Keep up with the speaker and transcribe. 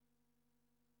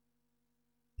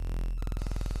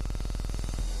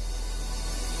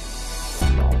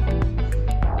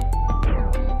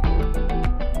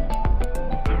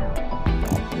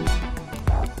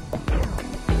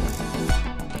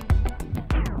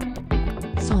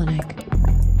Sonic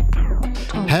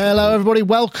Talk. Hello, everybody.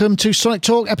 Welcome to Sonic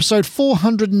Talk, episode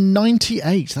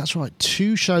 498. That's right,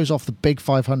 2 shows off the big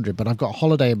 500, but I've got a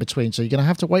holiday in between, so you're going to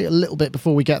have to wait a little bit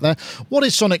before we get there. What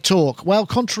is Sonic Talk? Well,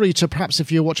 contrary to perhaps if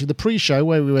you're watching the pre-show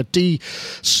where we were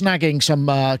snagging some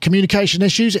communication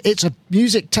issues, it's a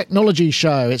music technology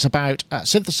show. It's about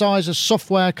synthesizers,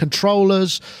 software,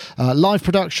 controllers, live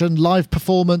production, live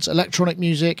performance, electronic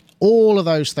music, all of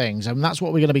those things. And that's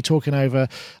what we're going to be talking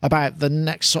about the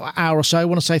next sort of hour or so. I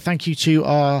want to say thank you to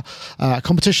our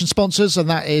competition sponsors, and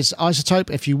that is Isotope.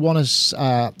 If you want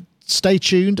to stay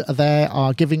tuned, they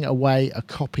are giving away a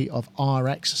copy of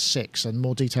RX6, and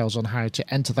more details on how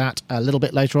to enter that a little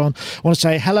bit later on. I want to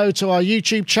say hello to our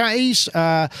YouTube chatties.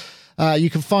 You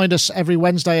can find us every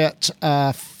Wednesday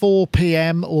at 4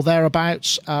 p.m. or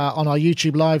thereabouts on our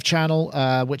YouTube live channel,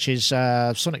 which is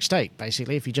Sonic State,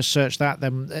 basically. If you just search that,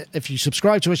 then if you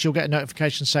subscribe to us, you'll get a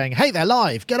notification saying, hey, they're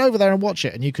live. Get over there and watch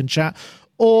it, and you can chat.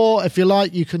 Or if you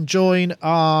like, you can join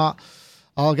our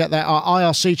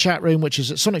IRC chat room, which is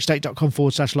at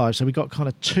sonicstate.com/live. So we've got kind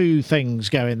of 2 things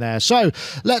going there. So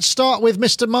let's start with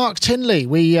Mr. Mark Tinley.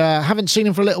 We haven't seen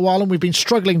him for a little while, and we've been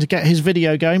struggling to get his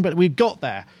video going, but we've got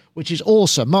there, which is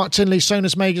awesome. Mark Tinley,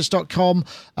 sonusmegas.com.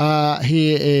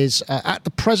 He is, at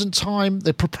the present time,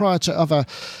 the proprietor of an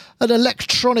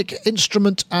electronic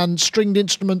instrument and stringed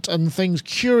instrument and things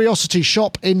curiosity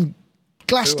shop in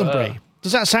Glastonbury.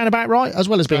 Does that sound about right? As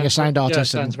well as being a sound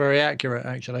artist. Yeah, sounds very accurate,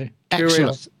 actually.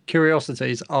 Excellent.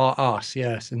 Curiosities are us,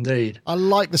 yes, indeed. I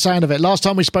like the sound of it. Last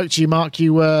time we spoke to you, Mark,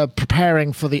 you were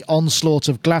preparing for the onslaught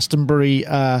of Glastonbury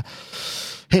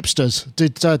hipsters.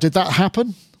 Did that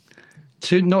happen?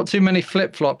 Not too many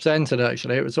flip-flops entered,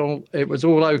 actually. It was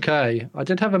all okay. I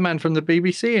did have a man from the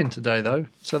BBC in today, though,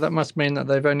 so that must mean that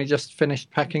they've only just finished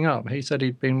packing up. He said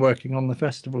he'd been working on the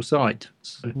festival site.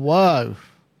 So. Whoa.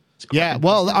 Yeah,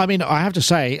 well, I mean, I have to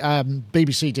say,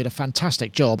 BBC did a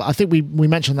fantastic job. I think we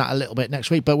mentioned that a little bit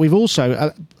next week, but we've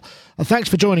also... thanks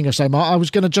for joining us, Mark. I was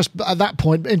going to just, at that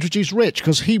point, introduce Rich,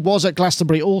 because he was at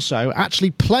Glastonbury also, actually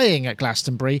playing at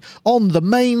Glastonbury on the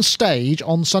main stage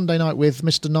on Sunday night with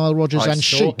Mr. Nile Rodgers and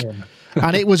Chic.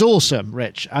 And it was awesome,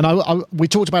 Rich. And we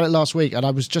talked about it last week, and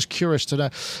I was just curious to know,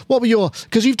 what were your...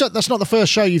 Because you've done... That's not the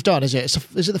first show you've done, is it?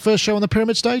 Is it the first show on the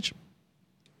Pyramid stage?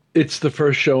 It's the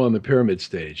first show on the Pyramid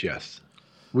stage, yes.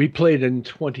 We played in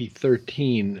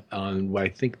 2013 on, I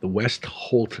think, the West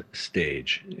Holt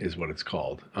stage is what it's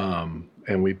called. And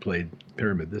we played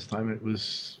Pyramid this time. It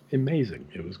was amazing.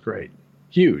 It was great.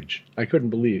 Huge. I couldn't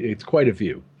believe it. It's quite a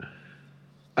view.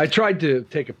 I tried to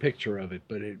take a picture of it,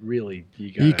 but it really...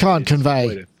 You can't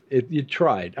convey. You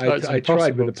tried. I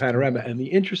tried with the panorama. And the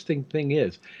interesting thing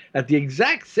is, at the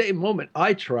exact same moment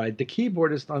I tried, the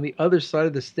keyboardist on the other side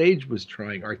of the stage was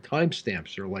trying. Our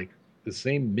timestamps are like the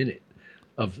same minute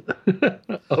of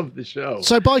of the show.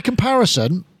 So by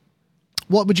comparison,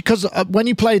 what would you... Because when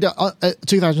you played at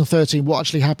 2013, what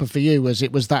actually happened for you was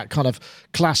it was that kind of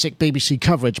classic BBC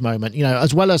coverage moment, you know,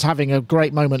 as well as having a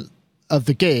great moment of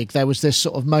the gig, there was this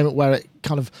sort of moment where it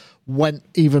kind of went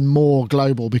even more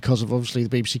global because of obviously the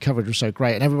BBC coverage was so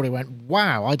great, and everybody went,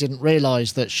 wow, I didn't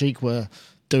realise that Chic were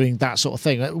doing that sort of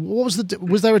thing. What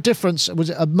was there a difference? Was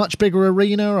it a much bigger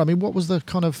arena? I mean, what's the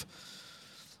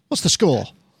score?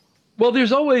 Well,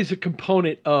 there's always a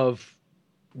component of,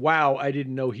 wow, I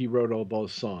didn't know he wrote all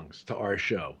those songs to our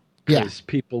show. Because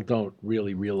people don't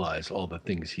really realize all the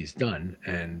things he's done,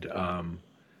 and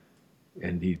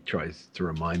he tries to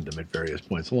remind them at various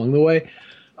points along the way.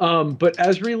 But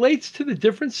as relates to the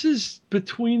differences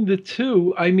between the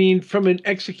two, I mean, from an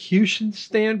execution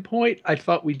standpoint, I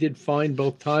thought we did fine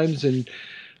both times. And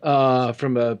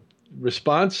from a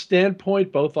response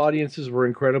standpoint, both audiences were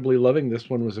incredibly loving. This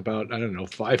one was about,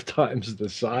 5 times the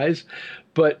size.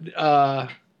 But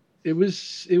it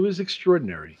was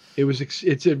extraordinary.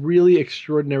 It's a really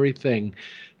extraordinary thing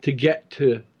to get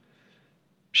to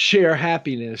share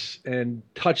happiness and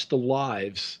touch the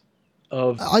lives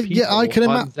of people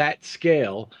on that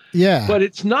scale. Yeah. But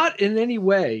it's not in any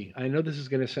way, I know this is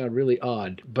going to sound really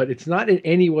odd, but it's not in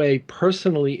any way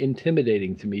personally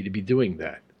intimidating to me to be doing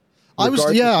that. I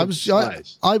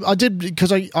did,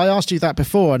 because I asked you that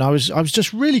before, and I was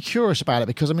just really curious about it,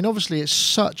 because I mean, obviously it's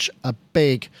such a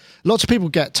big, lots of people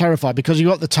get terrified because you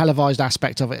got the televised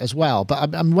aspect of it as well.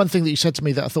 But one thing that you said to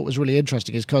me that I thought was really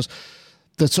interesting is because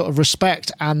the sort of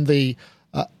respect and the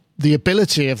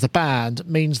ability of the band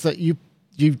means that you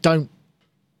don't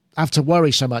have to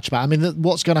worry so much about, I mean,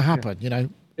 what's going to happen, you know?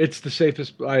 It's the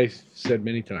safest, I said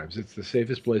many times, it's the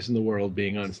safest place in the world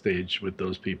being on stage with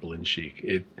those people in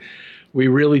Chic. We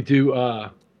really do,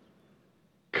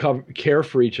 care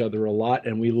for each other a lot,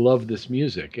 and we love this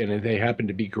music, and they happen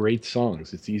to be great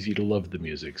songs. It's easy to love the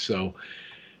music, so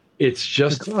it's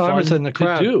just I was in the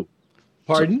crowd. To do.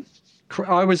 Pardon?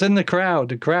 I was in the crowd.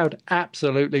 The crowd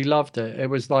absolutely loved it. It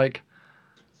was like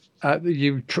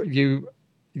you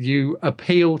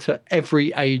appeal to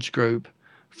every age group,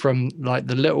 from like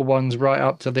the little ones right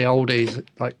up to the oldies,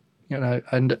 like, you know,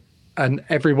 and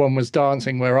everyone was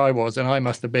dancing where I was, and I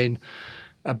must have been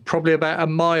probably about a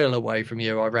mile away from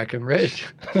you, I reckon, Rich.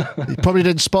 You probably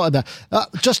didn't spot it there.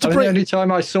 The only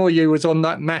time I saw you was on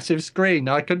that massive screen.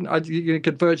 You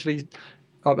could virtually,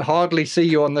 I hardly see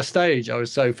you on the stage. I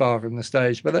was so far from the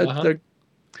stage. But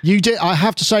you did. I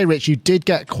have to say, Rich, you did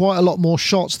get quite a lot more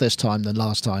shots this time than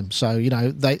last time. So, you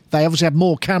know, they obviously have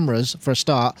more cameras for a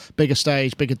start, bigger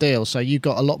stage, bigger deal. So you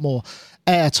got a lot more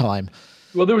airtime.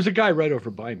 Well, there was a guy right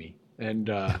over by me. And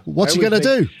what's he going to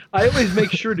do? I always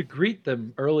make sure to greet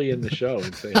them early in the show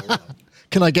and say hello.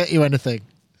 Can I get you anything?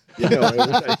 You know,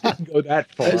 I didn't go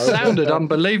that far. It sounded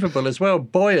unbelievable as well.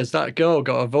 Boy, has that girl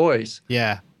got a voice.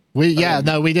 Yeah. We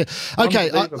did.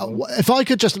 Okay, if I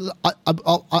could just,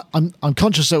 I'm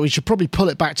conscious that we should probably pull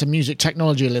it back to music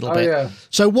technology a little bit. Yeah.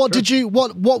 So,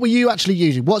 what were you actually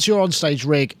using? What's your onstage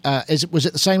rig? Was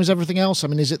it the same as everything else? I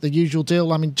mean, is it the usual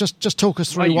deal? I mean, just talk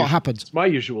us through what happened. It's my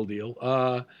usual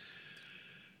deal.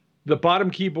 The bottom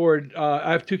keyboard,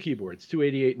 I have two keyboards, two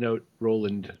 88-note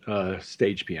Roland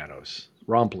stage pianos,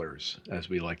 Romplers, as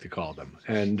we like to call them.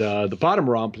 And the bottom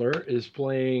Rompler is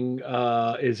playing,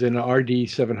 is an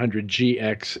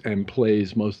RD700GX and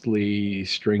plays mostly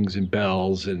strings and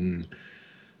bells and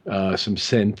some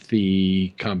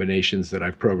synthy combinations that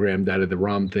I've programmed out of the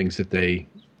ROM things that they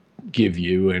give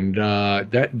you. And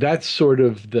that's sort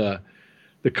of the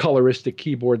coloristic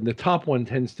keyboard, and the top one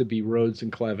tends to be Rhodes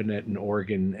and clavinet and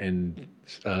organ and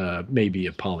maybe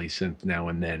a polysynth now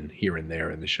and then, here and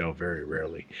there in the show, very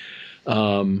rarely.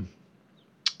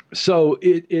 So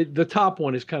the top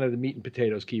one is kind of the meat and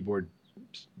potatoes keyboard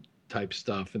type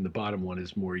stuff, and the bottom one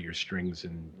is more your strings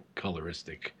and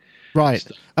coloristic. Right,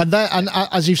 and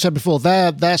as you've said before,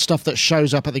 they're stuff that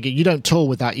shows up at the gig. You don't tour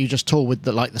with that; you just tour with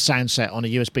the sound set on a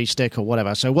USB stick or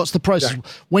whatever. So, what's the process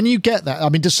when you get that? I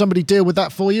mean, does somebody deal with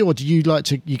that for you, or do you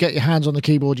you get your hands on the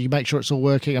keyboard? You make sure it's all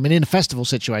working. I mean, in a festival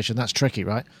situation, that's tricky,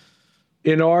 right?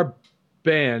 In our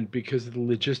band, because of the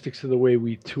logistics of the way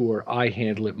we tour, I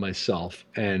handle it myself,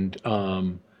 and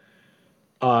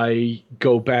I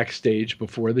go backstage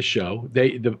before the show.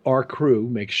 Our crew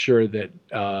makes sure that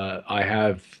I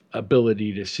have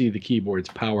ability to see the keyboards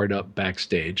powered up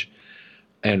backstage,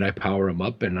 and I power them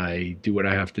up and I do what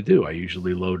I have to do. I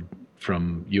usually load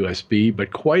from USB,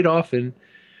 but quite often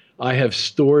I have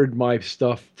stored my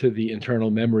stuff to the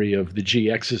internal memory of the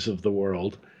GXs of the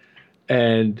world,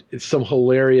 and some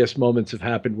hilarious moments have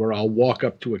happened where I'll walk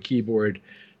up to a keyboard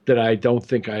that I don't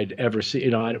think I'd ever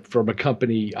see, from a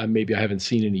company maybe I haven't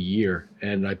seen in a year,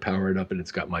 and I power it up and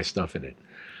it's got my stuff in it.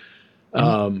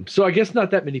 So I guess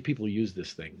not that many people use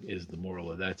this thing is the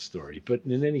moral of that story. But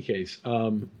in any case,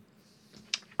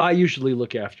 I usually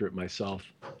look after it myself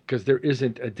because there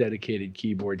isn't a dedicated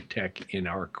keyboard tech in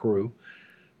our crew,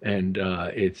 and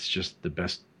it's just the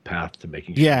best path to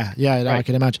making sure. Yeah, right. I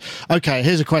can imagine. Okay,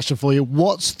 here's a question for you.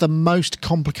 What's the most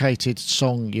complicated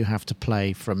song you have to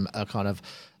play from a kind of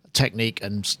technique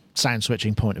and sound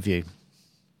switching point of view?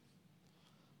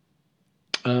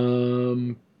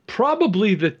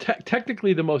 Probably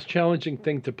technically the most challenging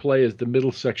thing to play is the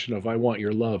middle section of I Want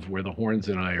Your Love, where the horns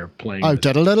and I are playing. Oh,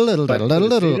 diddle-diddle.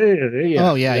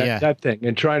 Yeah, oh, yeah. That thing.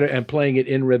 And playing it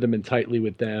in rhythm and tightly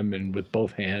with them and with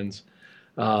both hands.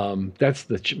 That's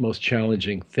the most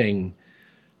challenging thing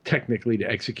technically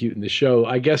to execute in the show.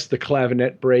 I guess the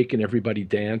clavinet break and Everybody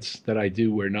Dance that I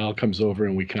do, where Niall comes over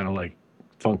and we kind of like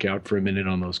funk out for a minute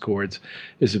on those chords,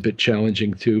 is a bit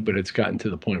challenging too, but it's gotten to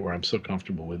the point where I'm so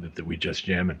comfortable with it that we just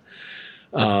jamming.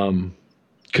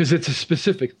 Because it's a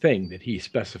specific thing that he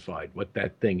specified what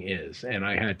that thing is, and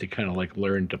I had to kind of like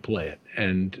learn to play it.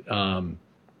 And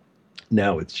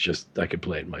now it's just I could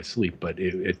play it in my sleep, but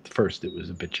at first it was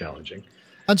a bit challenging.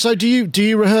 And so do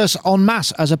you rehearse en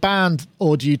masse as a band,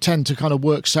 or do you tend to kind of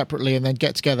work separately and then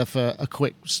get together for a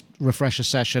quick refresher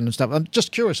session and stuff? I'm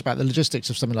just curious about the logistics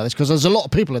of something like this, because there's a lot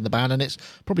of people in the band and it's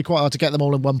probably quite hard to get them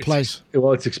all in one place.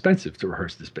 Well, it's expensive to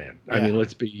rehearse this band. Yeah. I mean,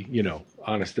 let's be,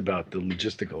 honest about the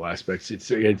logistical aspects.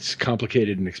 It's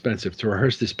complicated and expensive to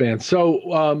rehearse this band.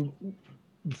 So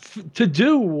to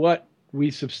do what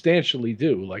we substantially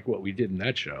do, like what we did in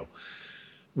that show,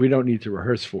 we don't need to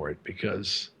rehearse for it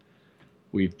because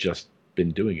we've just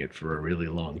been doing it for a really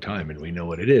long time and we know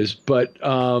what it is. But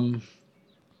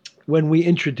when we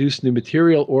introduce new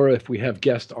material, or if we have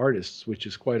guest artists, which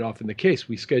is quite often the case,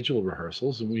 we schedule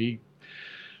rehearsals and we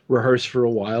rehearse for a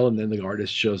while, and then the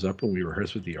artist shows up and we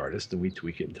rehearse with the artist and we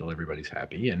tweak it until everybody's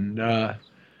happy. And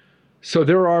so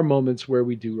there are moments where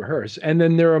we do rehearse, and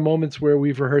then there are moments where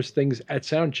we've rehearsed things at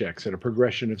sound checks, at a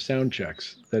progression of sound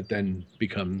checks that then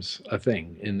becomes a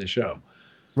thing in the show.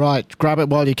 Right, grab it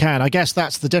while you can. I guess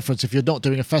that's the difference. If you're not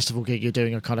doing a festival gig, you're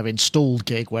doing a kind of installed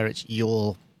gig where it's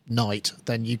your night,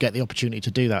 then you get the opportunity to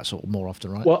do that sort of more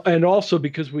often, right? Well, and also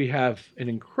because we have an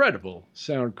incredible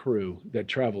sound crew that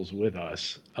travels with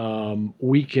us,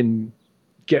 we can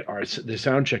get the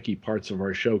sound checky parts of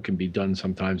our show can be done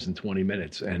sometimes in 20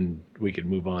 minutes, and we can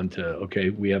move on to, okay,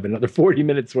 we have another 40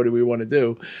 minutes. What do we want to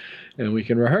do? And we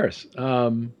can rehearse.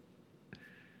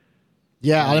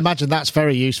 Yeah, I imagine that's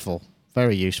very useful.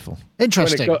 Very useful.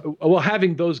 Interesting. Well,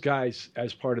 having those guys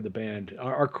as part of the band,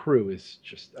 our crew is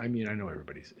just, I mean, I know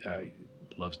everybody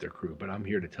loves their crew, but I'm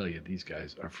here to tell you these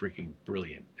guys are freaking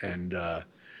brilliant. And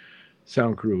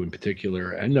sound crew in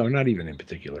particular, and no, not even in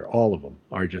particular, all of them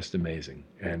are just amazing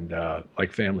and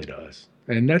like family to us.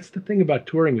 And that's the thing about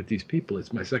touring with these people.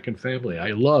 It's my second family.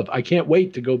 I can't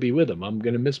wait to go be with them. I'm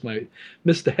going to miss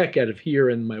the heck out of here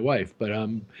and my wife, but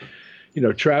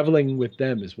traveling with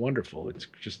them is wonderful. It's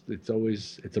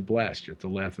a blast. You have to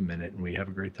laugh a minute, and we have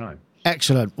a great time.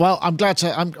 Excellent. Well, I'm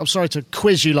sorry to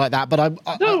quiz you like that, but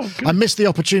I missed the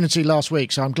opportunity last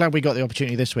week, so I'm glad we got the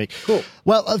opportunity this week. Cool.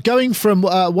 Well, going from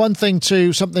one thing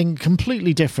to something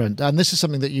completely different, and this is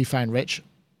something that you found, Rich.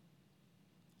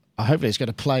 Hopefully it's going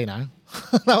to play now.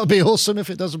 That would be awesome if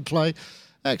it doesn't play.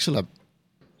 Excellent.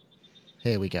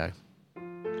 Here we go.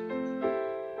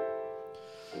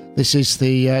 This is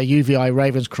the UVI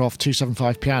Ravenscroft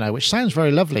 275 piano, which sounds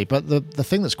very lovely, but the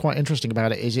thing that's quite interesting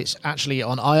about it is it's actually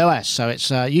on iOS. So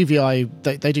it's UVI,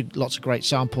 they do lots of great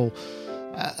sample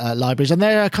libraries, and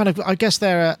they're kind of, I guess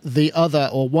they're the other,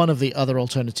 or one of the other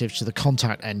alternatives to the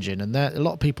Kontakt engine, and a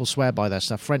lot of people swear by their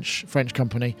stuff. French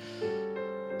company,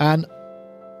 and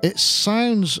it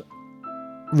sounds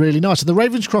really nice. And the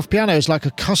Ravenscroft piano is like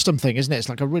a custom thing, isn't it? It's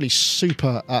like a really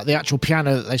super, the actual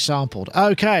piano that they sampled.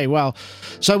 Okay, well,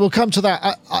 so we'll come to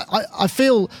that. I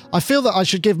feel that I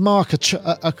should give Mark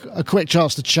a quick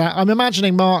chance to chat. I'm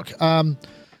imagining, Mark,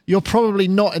 you're probably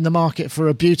not in the market for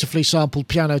a beautifully sampled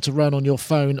piano to run on your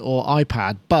phone or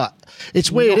iPad, but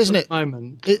it's weird, isn't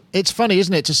it? It's funny,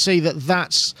 isn't it, to see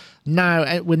that's we're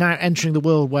now entering the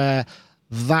world where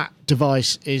that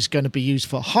device is going to be used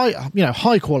for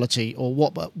high quality, or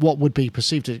what would be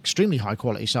perceived as extremely high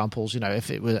quality samples, if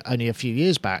it were only a few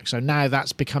years back. So now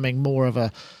that's becoming more of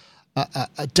a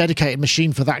dedicated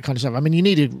machine for that kind of stuff. I mean, you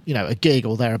needed, a gig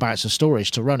or thereabouts of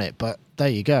storage to run it, but there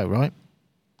you go, right?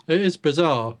 It is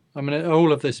bizarre. I mean,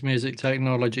 all of this music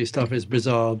technology stuff is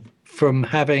bizarre. From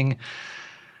having,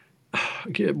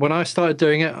 when I started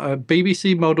doing it, a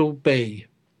BBC Model B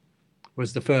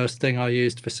was the first thing I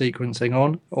used for sequencing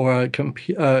on, or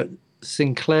a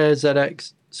Sinclair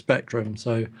ZX Spectrum.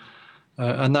 So,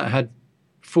 and that had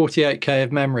 48K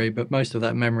of memory, but most of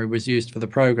that memory was used for the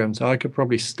program. So I could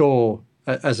probably store,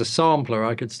 as a sampler,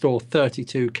 I could store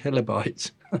 32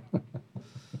 kilobytes.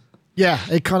 Yeah,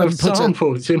 it kind of puts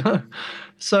samples,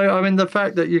 So, I mean, the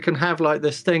fact that you can have like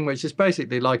this thing, which is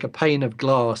basically like a pane of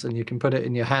glass, and you can put it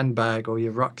in your handbag or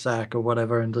your rucksack or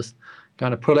whatever, and just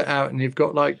kind of pull it out, and you've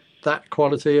got like that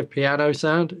quality of piano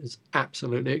sound is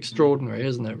absolutely extraordinary,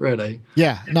 isn't it, really?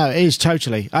 Yeah, no, it is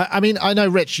totally. I mean, I know,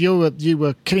 Rich, you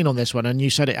were keen on this one, and you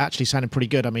said it actually sounded pretty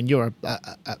good. I mean, you're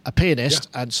a pianist,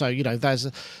 yeah. And so,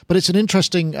 but it's an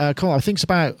interesting call. I think it's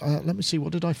about, let me see,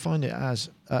 what did I find it as?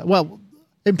 Well,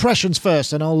 impressions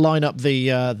first, and I'll line up the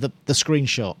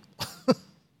screenshot.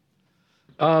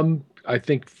 I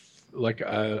think, like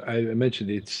I mentioned,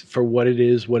 it's for what it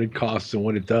is, what it costs, and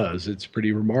what it does. It's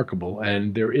pretty remarkable.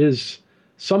 And there is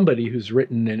somebody who's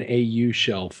written an AU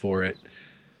shell for it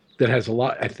that has a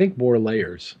lot, I think, more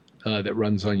layers that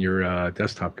runs on your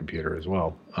desktop computer as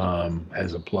well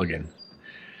as a plugin.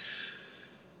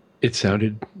 It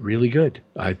sounded really good.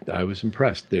 I was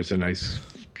impressed. There's a nice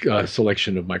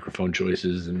selection of microphone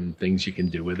choices and things you can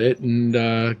do with it. And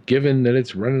given that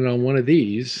it's running on one of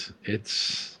these,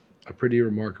 it's a pretty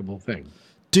remarkable thing.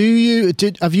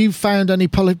 Have you found any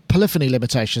polyphony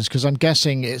limitations? Because I'm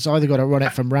guessing it's either got to run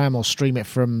it from RAM or stream it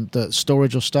from the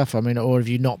storage or stuff. I mean, or have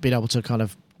you not been able to kind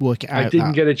of work it out? I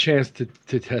didn't get a chance to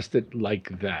test it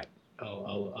like that.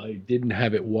 I didn't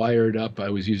have it wired up. I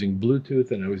was using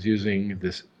Bluetooth, and I was using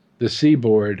the C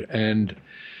board, and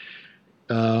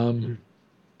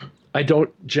I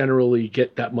don't generally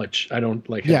get that much. I don't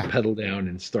have pedal down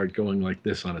and start going like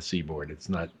this on a C board. It's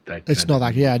not that. It's not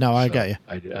that. Yeah, no, I get you.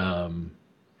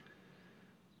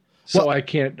 So I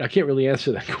can't really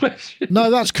answer that question.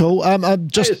 No, that's cool. I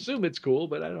assume it's cool,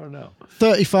 but I don't know.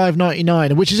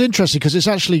 $35.99, which is interesting because it's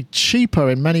actually cheaper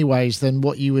in many ways than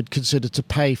what you would consider to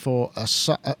pay for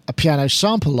a piano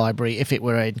sample library if it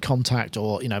were in Kontakt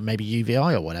or maybe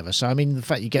UVI or whatever. So I mean, the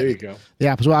fact you get the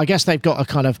app as well. I guess they've got a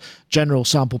kind of general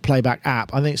sample playback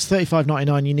app. I think it's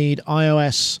 $35.99. You need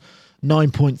iOS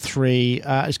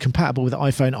 9.3. It's compatible with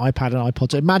iPhone, iPad, and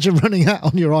iPod. So imagine running that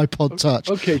on your iPod Touch.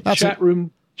 Okay,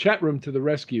 Chat room to the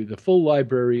rescue. The full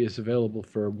library is available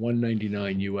for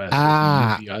 $199 US.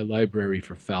 The UVI library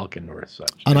for Falcon or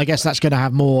such. And I guess that's going to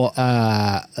have more.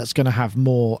 That's going to have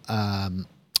more.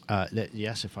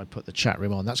 Yes, if I put the chat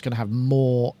room on, that's going to have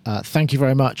more. Thank you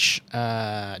very much,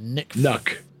 Nick.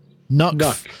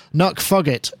 Nuck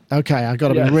Foggett. Okay, I've got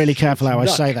to be really careful how I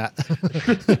say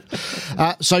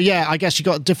that. So yeah, I guess you've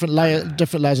got different layers,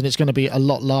 and it's going to be a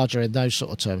lot larger in those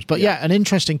sort of terms. But yeah, an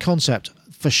interesting concept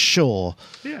for sure.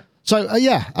 Yeah. So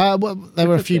well, there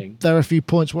were a few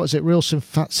points. What is it? Real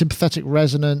sympathetic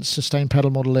resonance, sustained pedal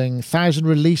modeling, 1,000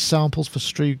 release samples for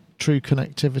true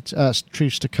connectivity, true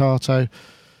staccato.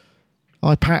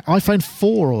 iPhone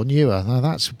 4 or newer. Now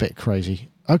that's a bit crazy.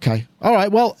 Okay. All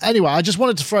right. Well, anyway, I just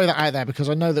wanted to throw that out there because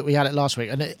I know that we had it last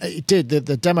week, and it did.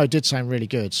 The demo did sound really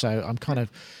good, so I'm kind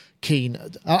of keen.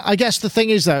 I guess the thing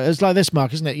is, though, it's like this,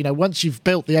 Mark, isn't it? Once you've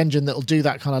built the engine that'll do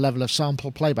that kind of level of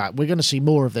sample playback, we're going to see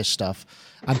more of this stuff,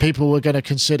 and people were going to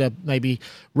consider maybe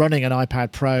running an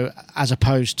iPad Pro as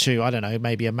opposed to, I don't know,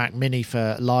 maybe a Mac Mini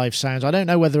for live sounds. I don't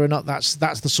know whether or not that's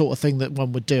the sort of thing that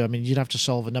one would do. I mean, you'd have to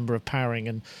solve a number of powering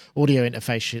and audio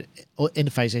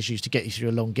interface issues to get you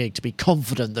through a long gig to be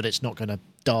confident that it's not going to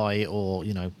die or,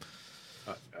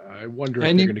 I wonder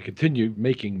if they're going to continue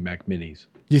making Mac Minis.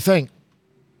 You think?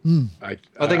 I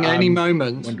think any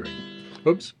moment. Wondering.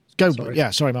 Oops. Go. Sorry. Yeah,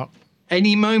 sorry, Mark.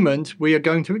 Any moment we are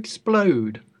going to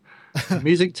explode. The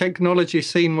music technology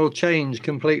scene will change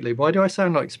completely. Why do I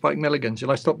sound like Spike Milligan? Should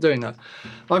I stop doing that?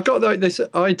 I've got this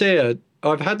idea.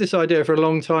 I've had this idea for a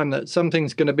long time that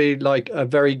something's going to be like a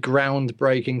very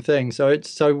groundbreaking thing.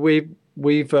 So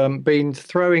we've been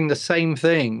throwing the same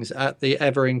things at the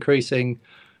ever increasing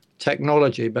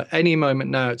technology, but any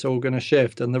moment now it's all going to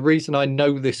shift. And the reason I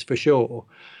know this for sure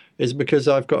is because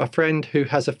I've got a friend who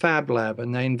has a fab lab,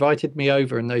 and they invited me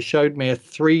over and they showed me a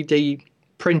 3D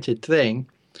printed thing,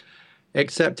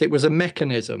 except it was a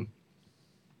mechanism.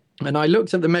 And I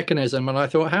looked at the mechanism and I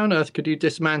thought, how on earth could you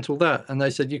dismantle that? And they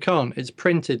said, you can't, it's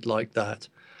printed like that.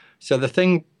 So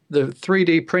the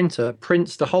 3D printer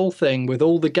prints the whole thing with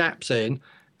all the gaps in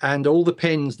and all the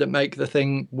pins that make the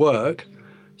thing work.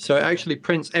 So it actually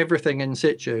prints everything in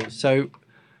situ. So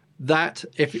that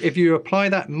if you apply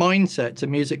that mindset to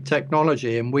music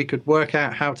technology, and we could work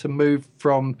out how to move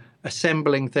from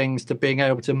assembling things to being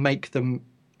able to make them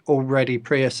already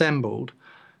pre-assembled.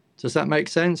 Does that make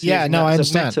sense? Yeah, no, I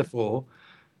understand. As a metaphor.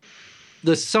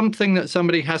 There's something that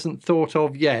somebody hasn't thought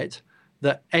of yet,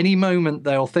 that any moment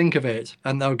they'll think of it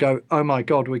and they'll go, oh my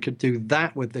God, we could do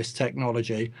that with this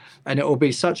technology. And it will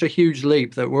be such a huge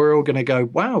leap that we're all going to go,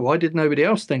 wow, why did nobody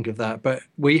else think of that? But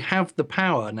we have the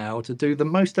power now to do the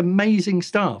most amazing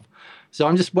stuff. So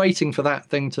I'm just waiting for that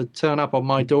thing to turn up on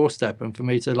my doorstep and for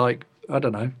me to, like, I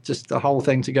don't know, just the whole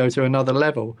thing to go to another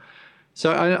level.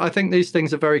 So I think these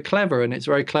things are very clever, and it's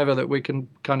very clever that we can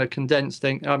kind of condense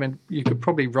things. I mean, you could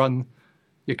probably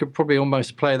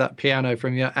almost play that piano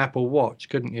from your Apple Watch,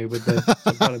 couldn't you, with the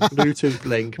kind of Bluetooth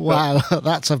link? Wow, but,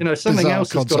 that's a something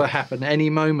else concept. has got to happen any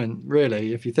moment,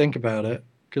 really, if you think about it,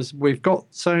 because we've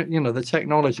got the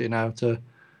technology now to.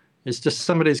 It's just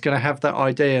somebody's going to have that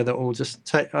idea that will just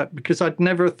take. Because I'd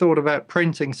never thought about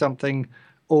printing something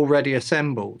already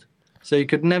assembled, so you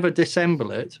could never disassemble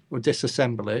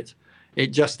it. It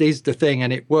just is the thing,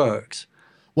 and it works.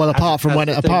 Well, apart from when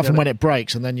it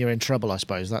breaks, and then you're in trouble, I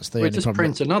suppose. That's the only just problem.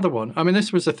 Print another one. I mean,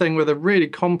 this was a thing with a really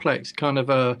complex kind of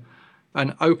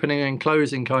an opening and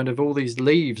closing, kind of all these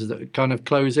leaves that kind of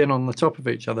close in on the top of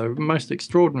each other. Most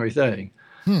extraordinary thing.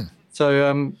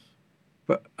 So,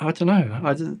 but I don't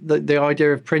know. The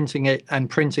idea of printing it and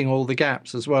printing all the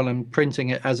gaps as well, and printing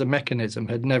it as a mechanism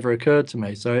had never occurred to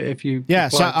me. So if you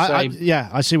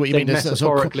I see what you mean.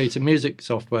 Metaphorically to music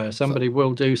software, somebody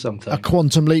will do something. A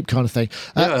quantum leap kind of thing.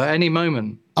 At any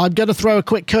moment. I'm going to throw a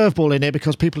quick curveball in here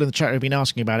because people in the chat have been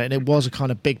asking about it, and it was a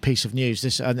kind of big piece of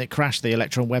news. And it crashed the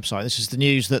Electron website. This is the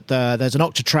news that there's an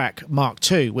Octatrack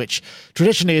Mark II, which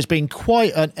traditionally has been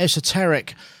quite an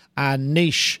esoteric and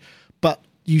niche, but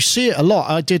you see it a lot.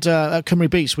 I did at Cymru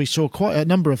Beats. We saw quite a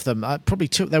number of them. Probably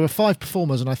two. There were 5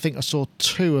 performers, and I think I saw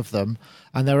 2 of them.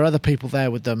 And there are other people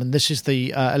there with them. And this is the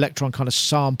Electron kind of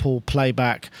sample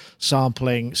playback,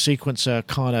 sampling sequencer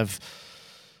kind of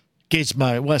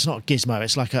gizmo. Well, it's not a gizmo.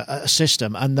 It's like a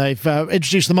system. And they've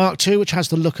introduced the Mark II, which has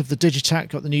the look of the Digitac,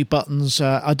 got the new buttons.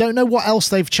 I don't know what else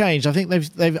they've changed. I think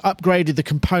they've upgraded the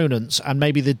components and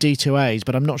maybe the D2As,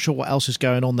 but I'm not sure what else is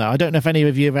going on there. I don't know if any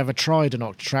of you have ever tried an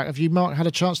Octatrack. Have you, Mark, had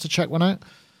a chance to check one out?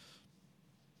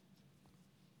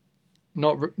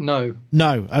 No. No.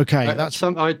 Okay.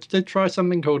 I did try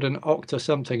something called an Octa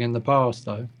something in the past,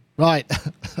 though. Right.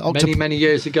 many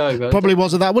years ago. But probably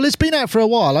wasn't that. Well, it's been out for a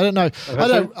while. I don't know.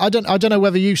 I don't know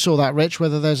whether you saw that, Rich.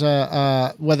 Whether there's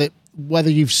whether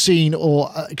you've seen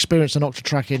or experienced an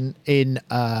Octatrack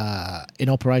in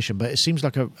operation, but it seems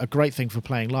like a great thing for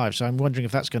playing live. So I'm wondering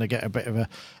if that's going to get a bit of a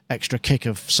extra kick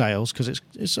of sales because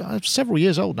it's several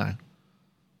years old now.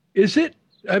 Is it?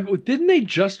 Didn't they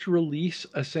just release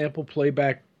a sample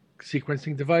playback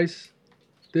sequencing device?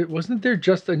 Wasn't there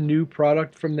just a new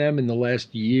product from them in the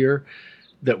last year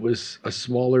that was a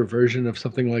smaller version of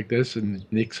something like this, and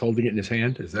Nick's holding it in his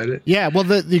hand? Is that it? Yeah, well,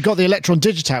 you've got the Electron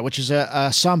Digitac, which is a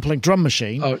sampling drum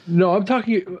machine. Oh, no, I'm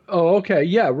talking... Oh, okay,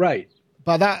 yeah, right.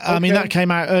 But that, okay. I mean, that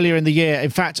came out earlier in the year. In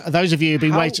fact, those of you who've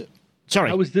been waiting... Sorry.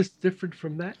 How is this different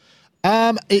from that?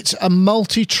 It's a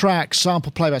multi-track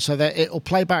sample playback, so that it'll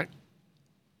play back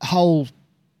whole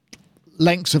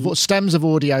lengths of stems of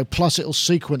audio, plus it'll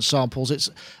sequence samples.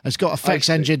 It's got effects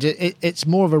engine. It's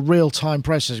more of a real-time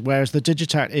process, whereas the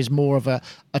Digitac is more of a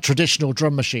traditional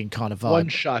drum machine kind of vibe.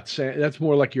 One-shot. That's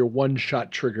more like your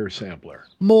one-shot trigger sampler.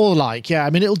 More like, yeah. I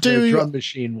mean, it'll do... The drum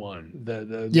machine one,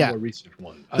 the more recent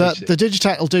one. The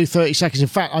Digitac will do 30 seconds. In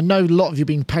fact, I know a lot of you have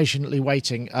been patiently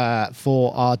waiting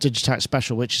for our Digitac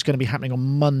special, which is going to be happening on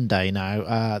Monday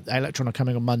now. Electron are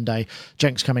coming on Monday.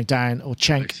 Cenk's coming down, or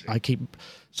Cenk.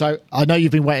 So I know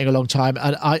you've been waiting a long time,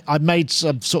 and I made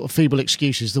some sort of feeble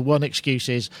excuses. The one excuse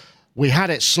is we had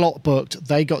it slot booked.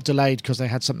 They got delayed because they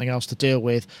had something else to deal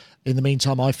with. In the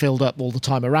meantime, I filled up all the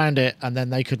time around it, and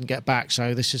then they couldn't get back.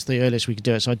 So this is the earliest we could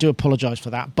do it. So I do apologise for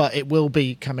that, but it will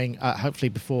be coming. Hopefully,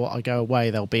 before I go away,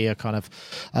 there'll be a kind of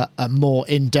a more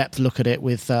in-depth look at it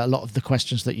with a lot of the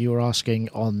questions that you were asking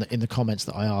in the comments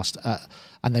that I asked.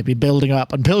 And they've been building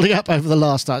up over the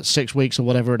last 6 weeks or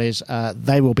whatever it is.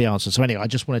 They will be answered. So anyway, I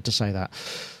just wanted to say that.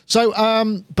 So,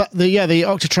 but the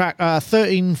Octatrack,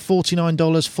 $1349,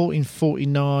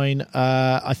 $1449.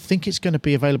 I think it's going to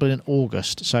be available in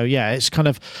August. So yeah, it's kind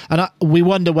of, and we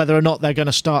wonder whether or not they're going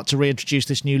to start to reintroduce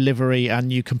this new livery and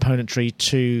new componentry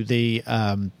to the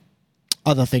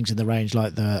other things in the range,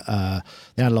 like the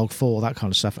Analog 4, that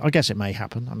kind of stuff. I guess it may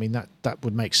happen. I mean, that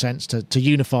would make sense to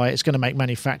unify it. It's going to make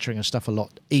manufacturing and stuff a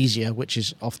lot easier, which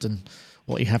is often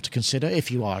what you have to consider if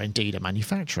you are indeed a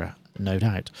manufacturer, no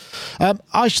doubt.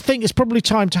 I think it's probably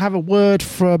time to have a word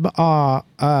from our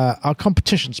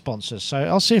competition sponsors. So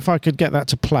I'll see if I could get that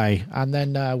to play, and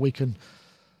then we could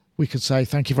say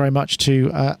thank you very much to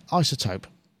iZotope,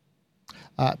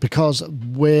 because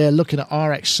we're looking at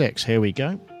RX6. Here we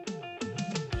go.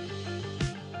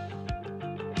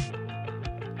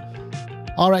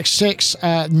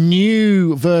 RX6,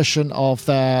 new version of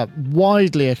their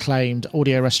widely acclaimed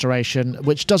audio restoration,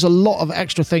 which does a lot of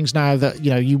extra things now that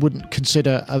you wouldn't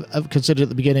consider at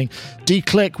the beginning.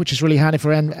 D-click, which is really handy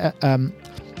for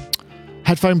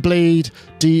headphone bleed,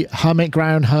 de-humming,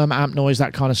 ground hum, amp noise,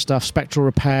 that kind of stuff, spectral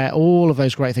repair, all of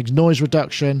those great things, noise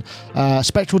reduction,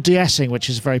 spectral de-essing,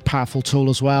 which is a very powerful tool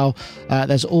as well.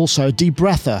 There's also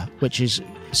debreather, which is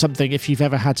something, if you've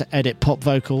ever had to edit pop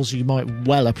vocals, you might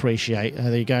well appreciate.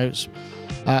 There you go.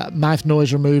 Mouth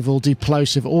noise removal,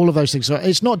 deplosive, all of those things. So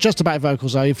it's not just about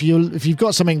vocals though. If you've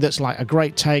got something that's like a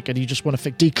great take and you just want to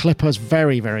fix, declipper is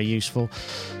very, very useful.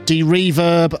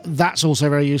 De-reverb, that's also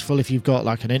very useful if you've got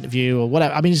like an interview or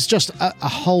whatever. I mean, it's just a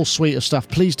whole suite of stuff.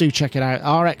 Please do check it out.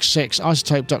 RX6,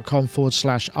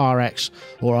 izotope.com/RX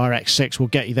or RX6 will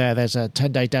get you there. There's a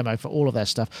 10-day demo for all of their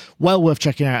stuff. Well worth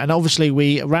checking out. And obviously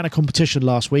we ran a competition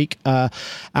last week and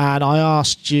I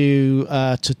asked you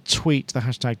to tweet the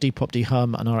hashtag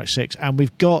DepopDhum and RX6, and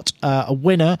we've got a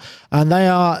winner, and they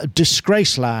are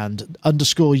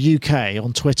Disgraceland_UK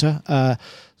on Twitter.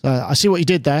 I see what you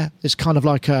did there. It's kind of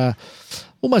like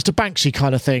almost a Banksy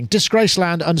kind of thing.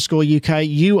 Disgraceland_UK.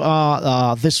 You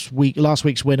are last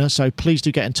week's winner, so please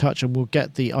do get in touch, and we'll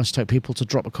get the iZotope people to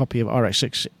drop a copy of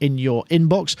RX6 in your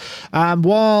inbox.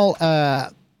 While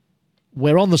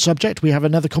we're on the subject, we have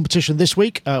another competition this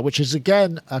week, which is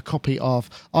again a copy of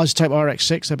iZotope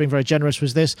RX6. They've been very generous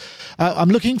with this. I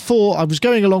was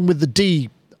going along with the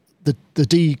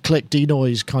de-click,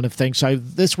 de-noise kind of thing. So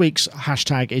this week's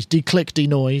hashtag is de-click,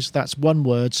 de-noise. That's one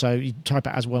word. So you type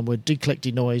it as one word, de-click,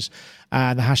 de-noise,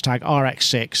 and the hashtag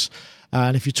RX6.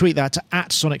 And if you tweet that to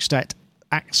 @SonicStet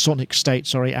at Sonic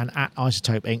State, and at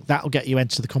Isotope Inc. That'll get you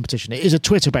into the competition. It is a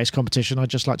Twitter-based competition, I'd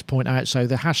just like to point out. So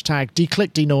the hashtag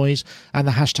DeclickDenoise and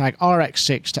the hashtag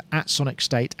RX6 to at Sonic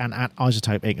State and at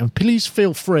Isotope Inc. And please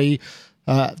feel free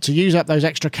to use up those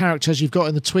extra characters you've got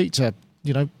in the tweet to,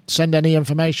 send any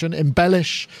information,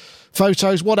 embellish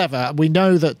photos, whatever. We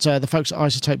know that the folks at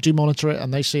Isotope do monitor it,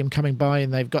 and they see them coming by,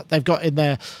 and they've got in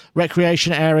their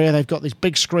recreation area, they've got these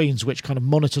big screens which kind of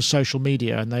monitor social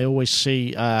media, and they always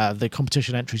see the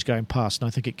competition entries going past, and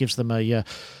I think it gives them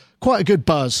quite a good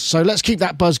buzz. So let's keep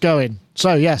that buzz going.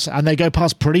 So yes, and they go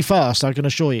past pretty fast, I can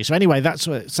assure you. So anyway,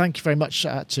 thank you very much to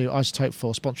Isotope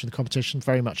for sponsoring the competition.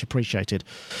 Very much appreciated.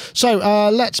 So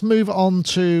let's move on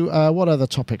to what other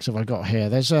topics have I got here?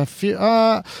 There's a few.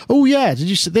 Oh yeah, did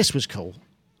you see this was cool?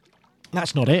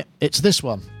 That's not it. It's this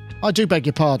one. I do beg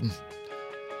your pardon.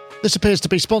 This appears to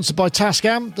be sponsored by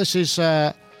Tascam. This is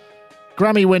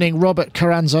Grammy-winning Robert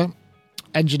Carranza,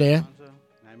 engineer.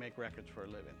 I make records for a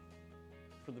living.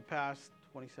 For the past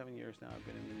 27 years now, I've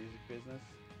been in the music business.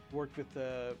 Worked with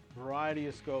a variety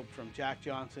of scope from Jack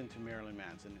Johnson to Marilyn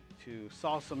Manson, to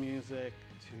salsa music,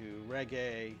 to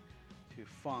reggae, to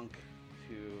funk,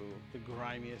 to the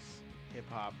grimiest hip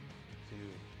hop, to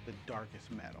the darkest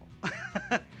metal,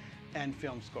 and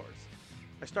film scores.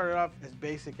 I started off as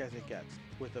basic as it gets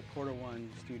with a Porta One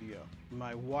studio.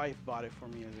 My wife bought it for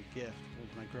me as a gift. It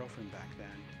was my girlfriend back then.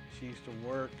 She used to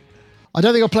work. I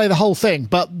don't think I'll play the whole thing,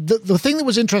 but the thing that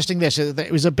was interesting is that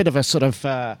it was a bit of a sort of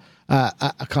a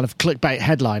kind of clickbait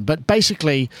headline, but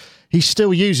basically he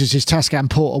still uses his Tascam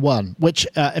Porta One, which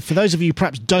for those of you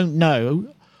perhaps don't know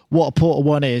what a Porta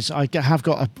One is, I have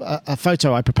got a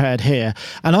photo I prepared here,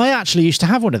 and I actually used to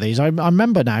have one of these. I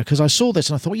remember now because I saw this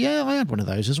and I thought, yeah, I had one of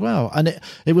those as well. And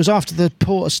it was after the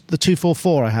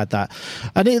 244 I had that,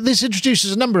 and this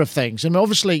introduces a number of things. And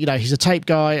obviously, he's a tape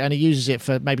guy and he uses it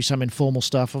for maybe some informal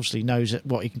stuff. Obviously, knows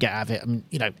what he can get out of it. And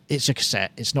it's a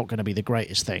cassette. It's not going to be the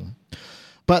greatest thing.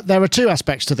 But there are two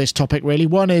aspects to this topic, really.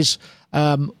 One is,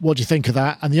 what do you think of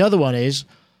that? And the other one is,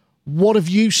 what have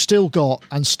you still got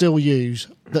and still use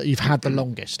that you've had the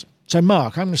longest? So,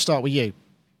 Mark, I'm going to start with you.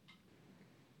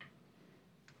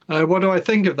 What do I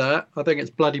think of that? I think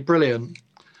it's bloody brilliant.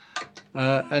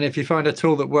 And if you find a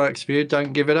tool that works for you,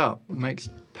 don't give it up. It makes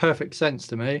perfect sense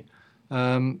to me.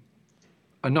 And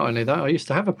not only that, I used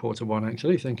to have a Porta One,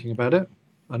 actually, thinking about it.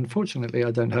 Unfortunately,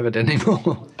 I don't have it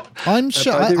anymore. I'm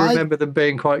sure. I do remember them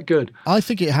being quite good. I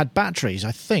think it had batteries.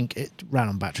 I think it ran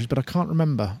on batteries, but I can't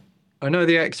remember. I know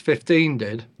the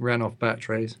X15 ran off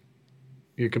batteries.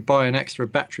 You could buy an extra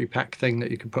battery pack thing that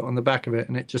you could put on the back of it,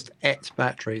 and it just ate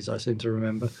batteries, I seem to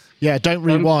remember. Yeah, don't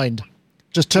rewind.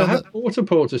 Just turn I had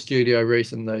Porta Studio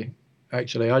recently,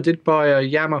 actually. I did buy a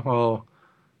Yamaha,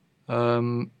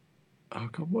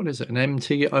 what is it, an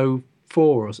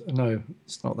MT-04? No,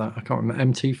 it's not that. I can't remember.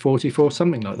 MT-44,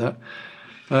 something like that.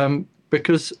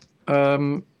 Because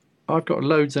I've got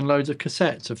loads and loads of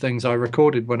cassettes of things I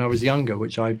recorded when I was younger,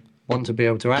 which I want to be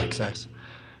able to access.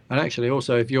 And actually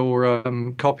also, if you're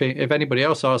copying, if anybody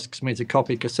else asks me to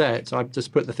copy cassettes, I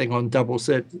just put the thing on double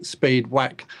speed,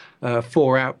 whack 4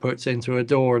 outputs into a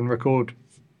DAW and record,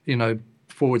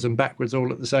 forwards and backwards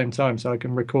all at the same time. So I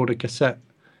can record a cassette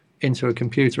into a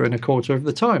computer in a quarter of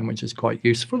the time, which is quite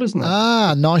useful, isn't it?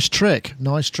 Ah, nice trick.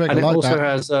 Nice trick. And I like it also that.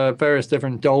 has various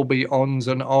different Dolby ons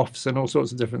and offs and all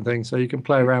sorts of different things. So you can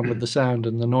play around with the sound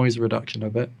and the noise reduction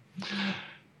of it.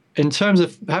 In terms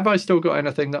of, have I still got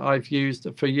anything that I've used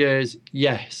for years?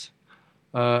 Yes.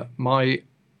 My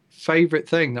favorite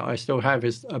thing that I still have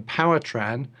is a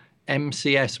Powertran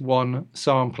MCS1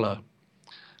 sampler,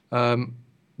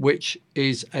 which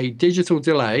is a digital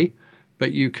delay,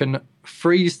 but you can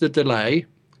freeze the delay.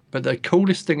 But the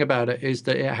coolest thing about it is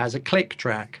that it has a click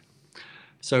track.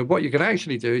 So what you can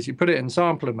actually do is you put it in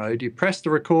sampler mode, you press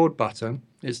the record button.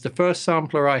 It's the first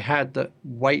sampler I had that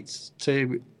waits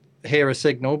to hear a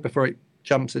signal before it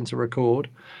jumps into record.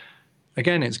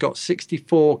 Again, it's got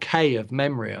 64K of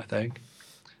memory, I think.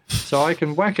 So I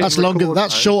can whack it. That's longer.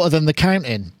 That's shorter than the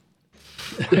counting.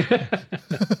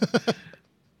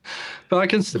 But I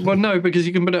can, well, no, because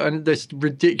you can put it on this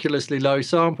ridiculously low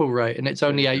sample rate, and it's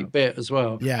only 8-bit as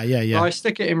well. Yeah. I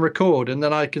stick it in record, and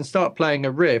then I can start playing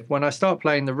a riff. When I start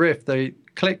playing the riff, the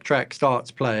click track starts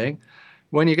playing.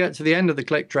 When you get to the end of the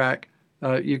click track,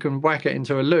 you can whack it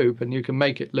into a loop, and you can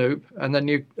make it loop, and then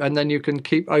you can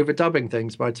keep overdubbing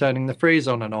things by turning the freeze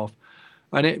on and off.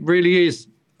 And it really is.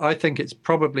 I think it's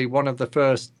probably one of the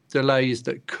first delays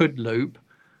that could loop.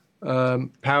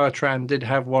 Powertran did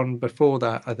have one before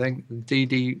that, I think.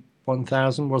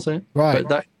 DD1000, was it? Right.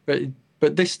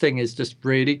 But this thing is just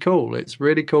really cool. It's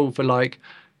really cool for like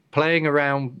playing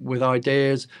around with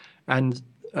ideas, and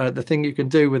the thing you can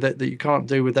do with it that you can't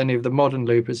do with any of the modern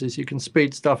loopers is you can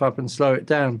speed stuff up and slow it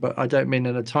down. But I don't mean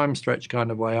in a time stretch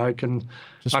kind of way. I can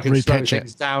slow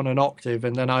things down an octave,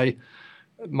 and then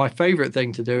my favorite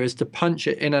thing to do is to punch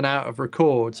it in and out of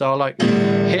record. So I'll like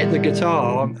hit the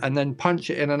guitar and then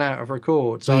punch it in and out of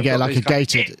record. So you get like a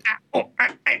gated.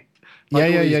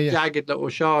 Jagged little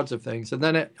shards of things. And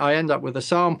then I end up with a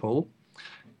sample,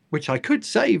 which I could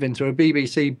save into a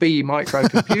BBC B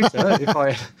microcomputer if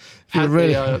I had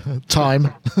really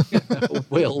time. or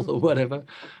will or whatever.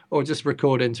 Or just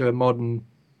record into a modern,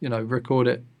 record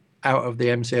it out of the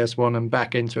MCS1 and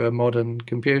back into a modern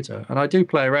computer. And I do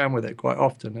play around with it quite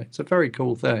often. It's a very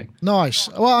cool thing. Nice.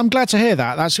 Well, I'm glad to hear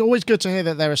that. That's always good to hear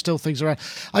that there are still things around.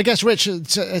 I guess, Rich,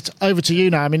 it's over to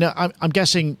you now. I mean, I'm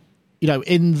guessing,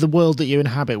 in the world that you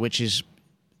inhabit, which is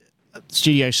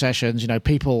studio sessions,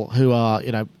 people who are,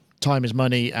 time is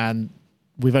money and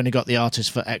we've only got the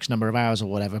artist for X number of hours or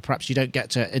whatever. Perhaps you don't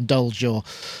get to indulge your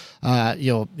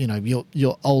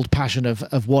old passion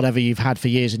of whatever you've had for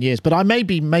years and years. But I may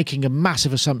be making a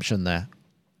massive assumption there.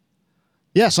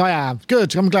 Yes, I am.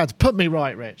 Good. I'm glad. Put me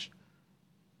right, Rich.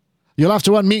 You'll have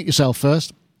to unmute yourself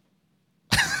first.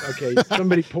 Okay.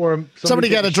 Somebody pour him. Somebody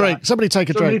get a drink. Shot. Somebody take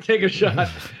a drink. Somebody take a shot.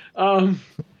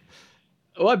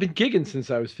 Well, I've been gigging since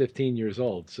I was 15 years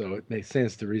old, so it makes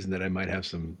sense to reason that I might have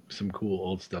some cool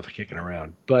old stuff kicking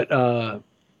around. But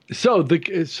so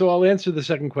I'll answer the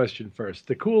second question first.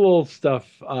 The cool old stuff.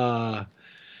 I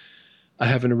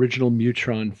have an original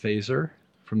Mutron phaser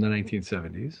from the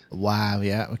 1970s. Wow.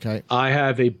 Yeah. Okay. I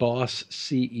have a Boss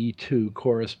CE2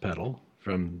 chorus pedal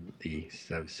from the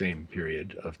same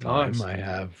period of time.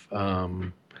 Nice.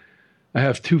 I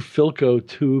have two Philco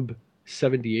Tube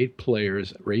 78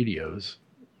 players radios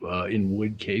in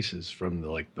wood cases from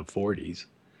the 40s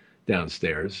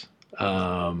downstairs.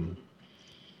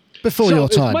 Before your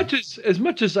time. As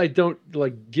much as I don't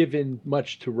give in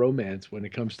much to romance when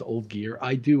it comes to old gear,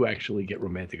 I do actually get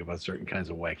romantic about certain kinds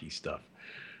of wacky stuff.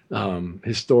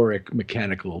 Historic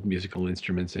mechanical musical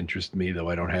instruments interest me, though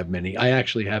I don't have many. I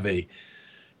actually have a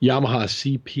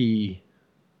Yamaha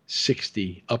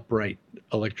CP60 upright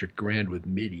electric grand with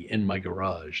MIDI in my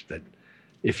garage that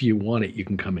if you want it, you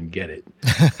can come and get it.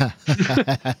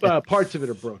 Parts of it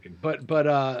are broken, but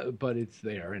it's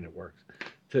there and it works.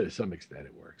 To some extent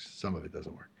it works. Some of it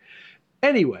doesn't work.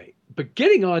 Anyway, but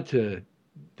getting on to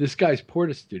this guy's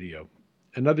Portastudio,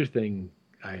 another thing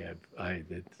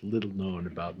that's little known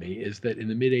about me is that in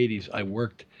the mid-'80s, I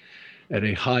worked at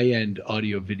a high-end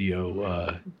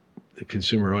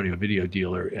consumer audio video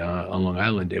dealer on Long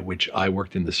Island, at which I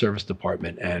worked in the service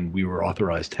department, and we were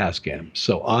authorized Tascam.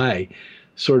 So I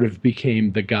sort of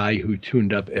became the guy who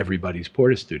tuned up everybody's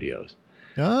Portastudios.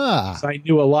 Ah. So I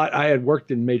knew a lot. I had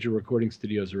worked in major recording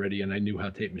studios already, and I knew how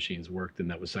tape machines worked, and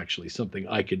that was actually something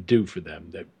I could do for them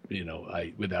that,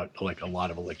 without a lot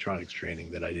of electronics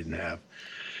training that I didn't have.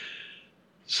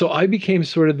 So I became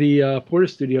sort of the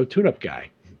Portastudio tune-up guy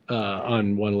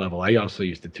on one level. I also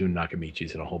used to tune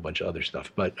Nakamichis and a whole bunch of other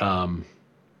stuff. But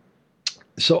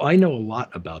so I know a lot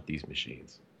about these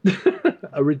machines.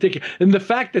 A ridiculous, and the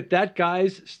fact that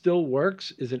guy's still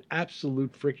works is an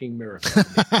absolute freaking miracle.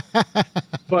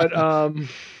 but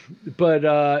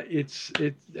it's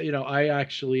I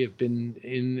actually have been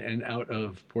in and out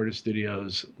of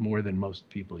Portastudios more than most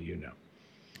people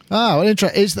Oh, well,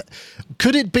 interesting.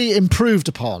 Could it be improved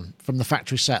upon from the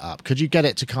factory setup? Could you get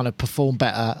it to kind of perform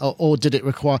better, or did it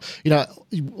require,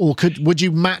 or would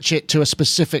you match it to a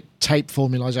specific tape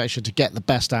formulation to get the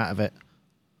best out of it?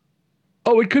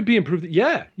 Oh, it could be improved.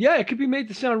 Yeah, it could be made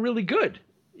to sound really good.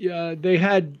 Yeah, they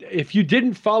had, if you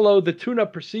didn't follow the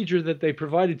tune-up procedure that they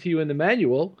provided to you in the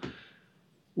manual,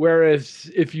 whereas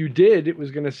if you did, it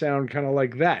was going to sound kind of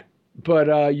like that.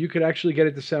 But you could actually get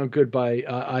it to sound good by,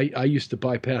 I used to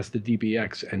bypass the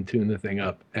DBX and tune the thing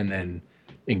up and then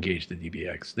engage the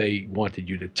DBX. They wanted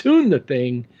you to tune the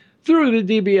thing through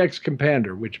the DBX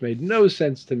compander, which made no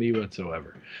sense to me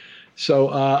whatsoever. So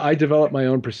I developed my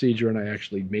own procedure, and I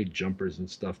actually made jumpers and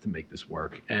stuff to make this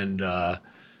work, and got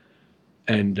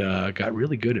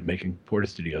really good at making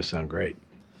Portastudio sound great.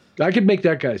 I could make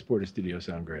that guy's Portastudio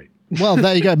sound great. Well,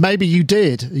 there you go. Maybe you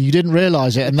did. You didn't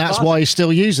realize it, and that's why you're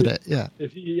still using it. Yeah.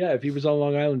 If he was on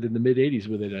Long Island in the mid-'80s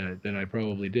with it, then I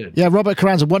probably did. Yeah, Robert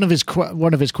Carranza, one of his quotes.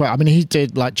 I mean, he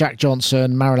did like Jack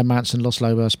Johnson, Marilyn Manson, Los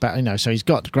Lobos, so he's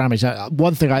got Grammys.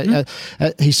 One thing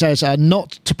he says,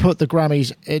 not to put the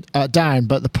Grammys down,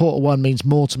 but the Porta One means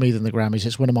more to me than the Grammys.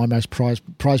 It's one of my most prized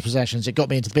possessions. It got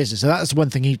me into the business. So that's one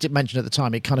thing he did mention at the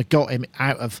time. It kind of got him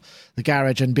out of the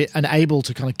garage and able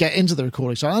to kind of get into the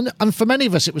recording side. And for many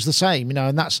of us, it was the same,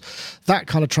 and that's that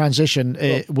kind of transition.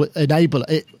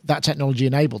 That technology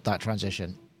enabled that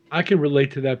transition. I can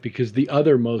relate to that because the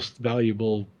other most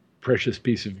valuable, precious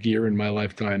piece of gear in my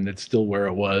lifetime that's still where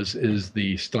it was is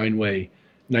the Steinway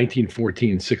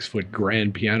 1914 6-foot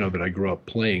grand piano that I grew up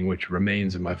playing, which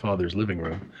remains in my father's living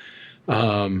room.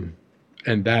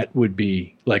 And that would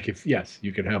be like if, yes,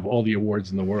 you could have all the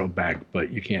awards in the world back,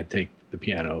 but you can't take the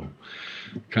piano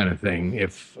kind of thing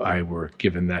if I were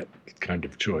given that kind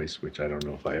of choice, which I don't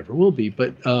know if I ever will be.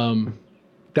 But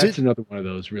that's another one of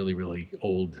those really, really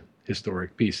old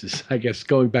historic pieces. I guess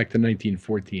going back to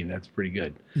 1914, that's pretty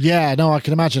good. Yeah, no, I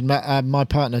can imagine. My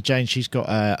partner Jane, she's got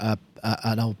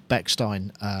an old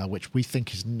Bechstein, which we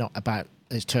think is not about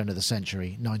its turn of the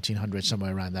century, 1900,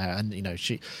 somewhere around there. And you know,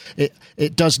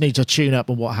 it does need to tune up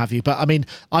and what have you. But I mean,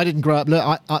 I didn't grow up.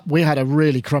 Look, we had a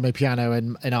really crummy piano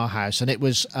in our house, and it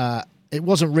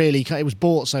wasn't really. It was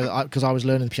bought so because I was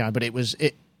learning the piano, but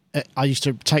I used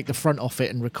to take the front off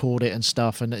it and record it and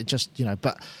stuff, and it just, you know,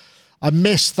 but I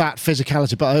miss that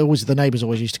physicality, but the neighbours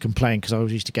always used to complain because I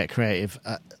always used to get creative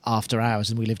after hours,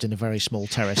 and we lived in a very small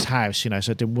terraced house, you know,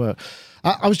 so it didn't work.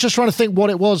 I was just trying to think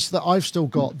what it was that I've still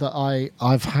got that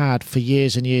I've had for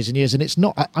years and years and years, and it's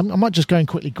not. I might just go and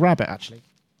quickly grab it, actually.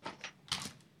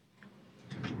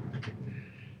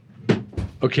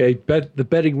 Okay, the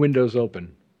betting window's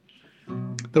open.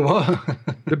 The what?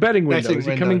 The betting window. Is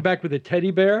he coming back with a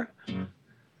teddy bear?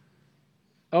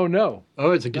 Oh, no.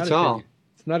 Oh, it's a guitar.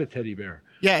 It's not a teddy bear.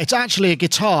 Yeah, it's actually a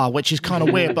guitar, which is kind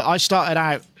of weird. But I started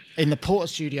out in the Porter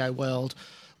Studio world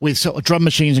with sort of drum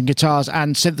machines and guitars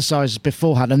and synthesizers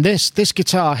beforehand. And this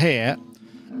guitar here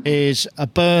is a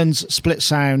Burns Split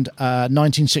Sound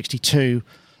 1962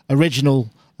 original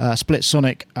split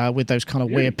sonic with those kind of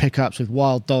weird pickups with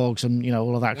wild dogs and, you know,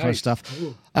 all of that kind of stuff.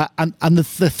 And the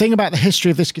thing about the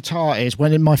history of this guitar is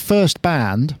when in my first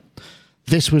band,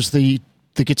 this was the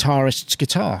guitarist's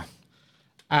guitar.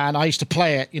 And I used to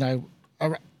play it, you know,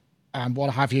 and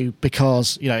what have you,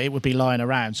 because, you know, it would be lying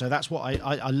around. So that's what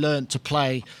I learned to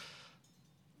play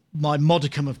my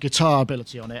modicum of guitar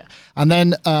ability on it. And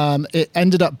then it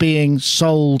ended up being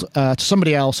sold to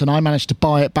somebody else, and I managed to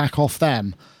buy it back off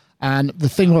them. And the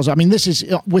thing was, I mean,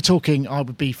 we're talking, I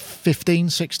would be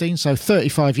 15, 16, so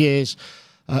 35 years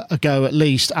ago at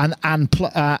least. And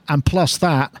plus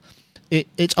that,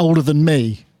 it's older than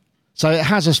me. So it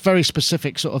has a very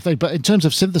specific sort of thing. But in terms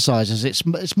of synthesizers,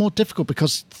 it's more difficult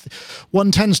because one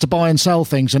tends to buy and sell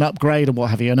things and upgrade and what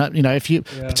have you. And, you know,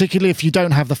 particularly if you don't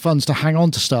have the funds to hang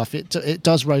on to stuff, it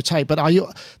does rotate. But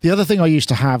the other thing I used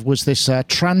to have was this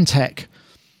Trantec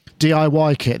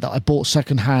DIY kit that I bought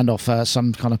secondhand off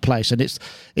some kind of place. And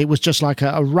it was just like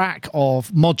a rack of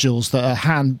modules that are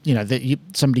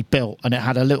somebody built. And it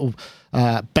had a little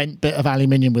bent bit of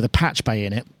aluminium with a patch bay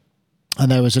in it. And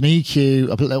there was an EQ,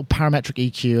 a little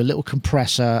parametric EQ, a little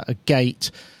compressor, a gate,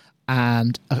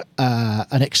 and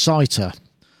an exciter.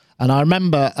 And I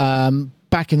remember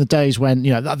back in the days when,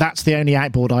 you know, that's the only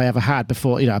outboard I ever had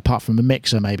before, you know, apart from a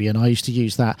mixer maybe, and I used to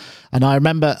use that. And I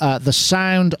remember the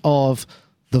sound of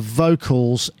the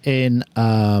vocals in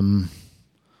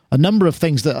a number of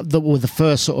things that were the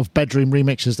first sort of bedroom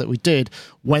remixes that we did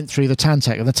went through the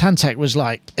Tantec. And the Tantec was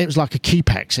like a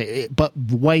Keypex, but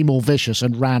way more vicious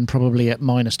and ran probably at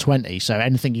 -20. So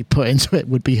anything you put into it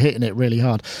would be hitting it really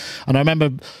hard. And I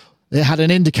remember it had an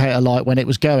indicator light when it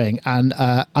was going. And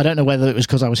I don't know whether it was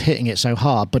because I was hitting it so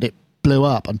hard, but it blew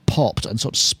up and popped and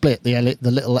sort of split the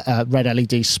little red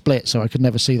LED split, so I could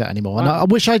never see that anymore. And I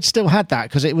wish I'd still had that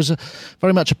because it was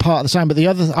very much a part of the sound. But the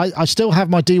other, I still have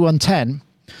my D110,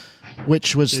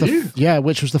 which was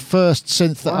the first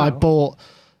synth that I bought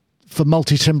for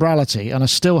multi-timbrality, and I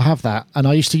still have that, and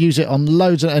I used to use it on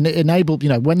loads and it enabled, you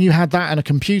know, when you had that and a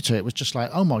computer, it was just like,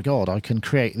 oh my god, I can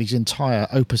create these entire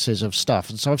opuses of stuff.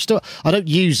 And so I don't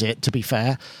use it, to be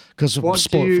fair, because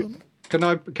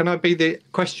can I be the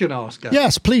question asker?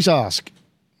 Yes, please ask.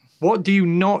 What do you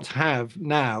not have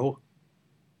now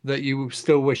that you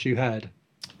still wish you had?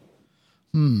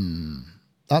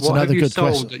 That's another good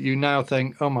question. That you now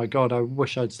think, oh my god, I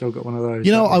wish I'd still got one of those.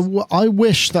 You know, I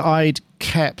wish that I'd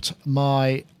kept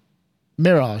my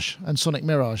Mirage and Sonic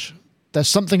Mirage. There's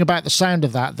something about the sound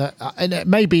of that and it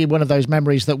may be one of those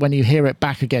memories that when you hear it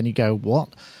back again, you go, what?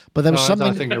 But there was something.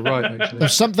 I think you're right. Actually,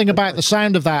 there's something about the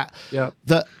sound of that. Yeah.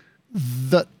 That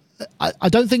I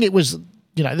don't think it was.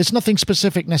 You know, there's nothing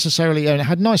specific necessarily, and it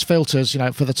had nice filters, you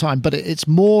know, for the time. But it's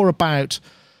more about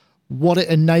what it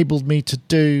enabled me to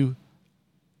do.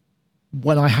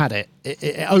 When I had it,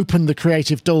 it opened the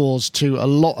creative doors to a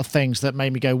lot of things that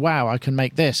made me go, "Wow, I can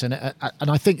make this." And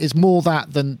I think it's more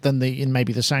that than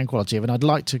maybe the sound quality of it. And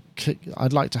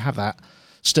I'd like to have that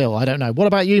still. I don't know. What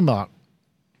about you, Mark?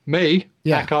 Me?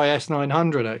 Yeah, Akai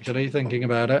S900. Actually, thinking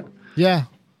about it. Yeah.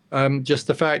 Just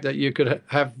the fact that you could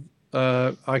have,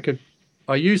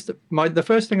 I used the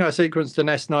first thing I sequenced an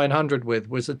S900 with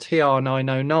was a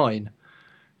TR909.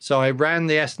 So I ran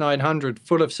the S900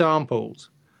 full of samples,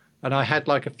 and I had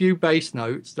like a few bass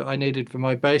notes that I needed for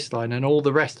my bass line, and all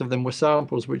the rest of them were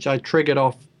samples, which I triggered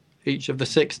off each of the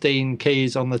 16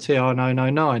 keys on the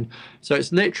TR909. So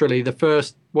it's literally the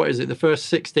first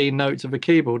 16 notes of a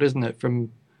keyboard, isn't it?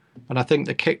 And I think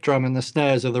the kick drum and the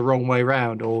snares are the wrong way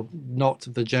round, or not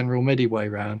the general MIDI way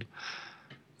round.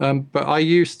 But I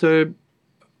used to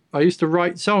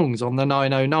write songs on the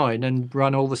 909 and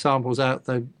run all the samples out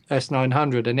the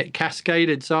S900, and it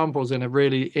cascaded samples in a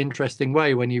really interesting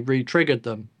way when you re-triggered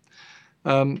them.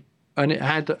 And it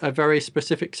had a very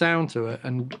specific sound to it.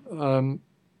 And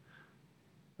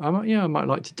I might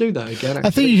like to do that again. Actually. I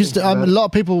think you used to, a lot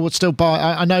of people would still buy.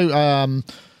 I know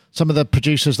some of the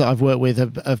producers that I've worked with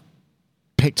have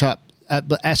picked up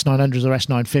the S900s or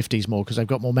S950s more because they've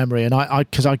got more memory. And I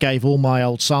gave all my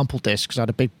old sample discs, I had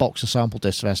a big box of sample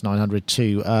discs of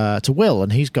S900 to Will,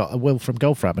 and he's got a Will from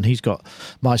Goldfrapp, and he's got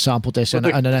my sample disc and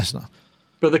an S900.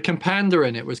 But the Compander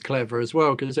in it was clever as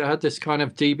well, because it had this kind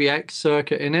of DBX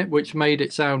circuit in it, which made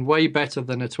it sound way better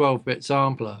than a 12-bit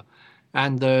sampler.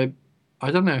 And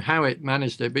I don't know how it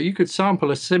managed it, but you could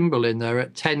sample a cymbal in there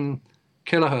at 10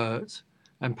 kilohertz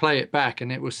and play it back,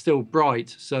 and it was still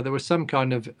bright. So there was some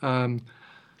kind of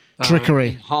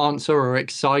trickery enhancer or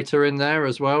exciter in there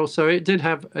as well. So it didn't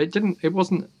have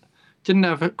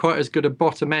quite as good a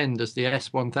bottom end as the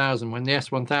S1000. When the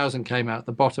S1000 came out,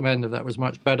 the bottom end of that was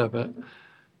much better,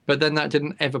 but then that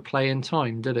didn't ever play in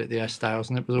time, did it? The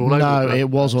S1000, it was all over. No,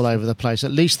 it was all over the place. At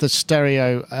least the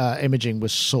stereo imaging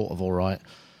was sort of all right.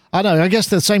 I know. I guess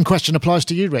the same question applies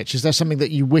to you, Rich. Is there something that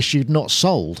you wish you'd not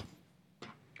sold?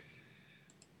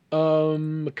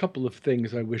 A couple of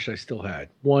things I wish I still had.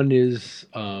 One is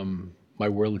my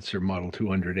Wurlitzer Model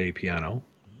 200A piano.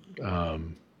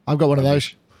 I've got one of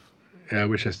those. I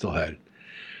wish I still had.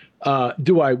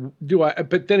 Do I?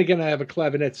 But then again, I have a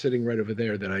clavinet sitting right over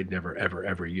there that I'd never, ever,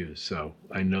 ever use. So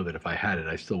I know that if I had it,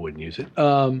 I still wouldn't use it.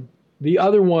 The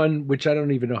other one, which I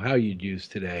don't even know how you'd use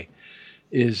today,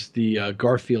 is the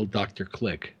Garfield Dr.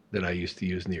 Click that I used to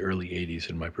use in the early 80s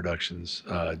in my productions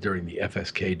during the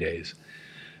FSK days.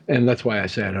 And that's why I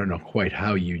say I don't know quite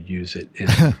how you'd use it in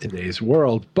today's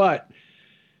world. But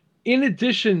in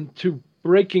addition to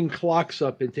breaking clocks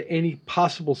up into any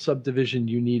possible subdivision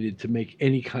you needed to make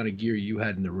any kind of gear you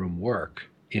had in the room work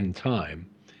in time,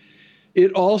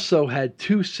 it also had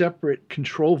two separate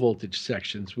control voltage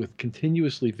sections with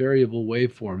continuously variable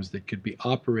waveforms that could be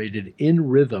operated in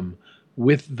rhythm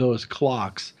with those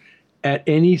clocks at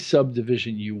any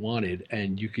subdivision you wanted,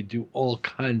 and you could do all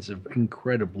kinds of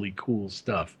incredibly cool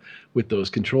stuff with those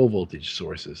control voltage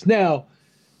sources. Now,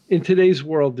 in today's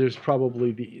world, there's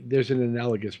an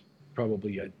analogous,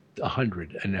 probably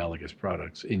 100 analogous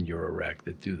products in Eurorack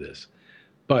that do this.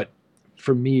 But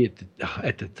for me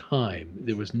at the time,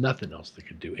 there was nothing else that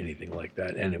could do anything like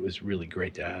that, and it was really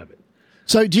great to have it.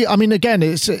 So, again,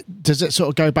 does it sort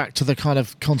of go back to the kind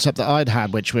of concept that I'd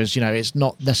had, which was, it's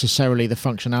not necessarily the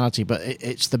functionality, but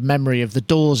it's the memory of the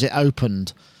doors it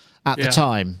opened at the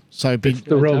time. So it's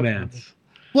the romance.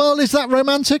 Well, is that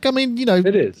romantic? I mean,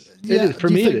 It is. It is. For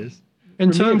me, it is.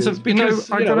 In terms of, because,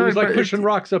 I don't know, it was like pushing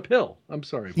rocks uphill. I'm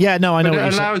sorry. Yeah, no, I know. But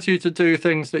it allows you to do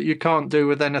things that you can't do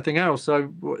with anything else.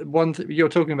 So you're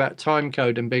talking about time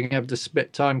code and being able to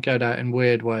spit time code out in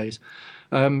weird ways.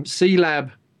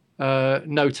 C-Lab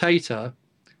Notator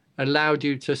allowed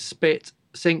you to spit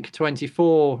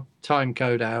Sync24 time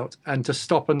code out and to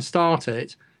stop and start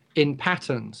it in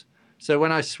patterns. So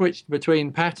when I switched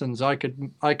between patterns, I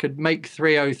could make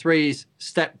 303s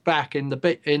step back in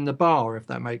the bar, if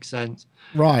that makes sense.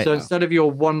 Right. So instead of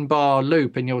your 1 bar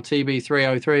loop in your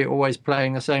TB303 always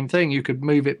playing the same thing, you could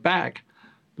move it back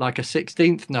like a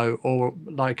 16th note or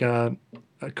like a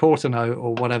quarter note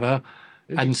or whatever,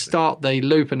 and start the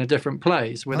loop in a different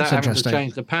place without having to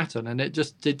change the pattern. And it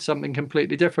just did something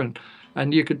completely different.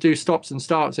 And you could do stops and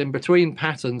starts in between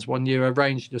patterns when you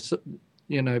arranged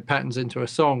patterns into a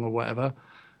song or whatever.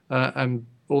 And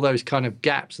all those kind of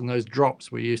gaps and those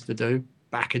drops we used to do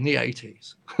back in the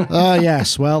 80s.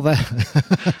 Yes. Well,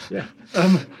 yeah.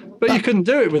 But you couldn't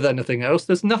do it with anything else.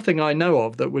 There's nothing I know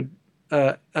of that would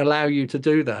allow you to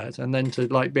do that, and then to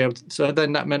be able to. So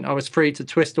then that meant I was free to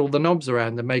twist all the knobs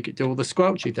around and make it do all the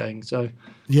squelchy things. So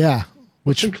yeah,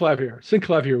 which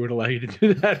Synclavier would allow you to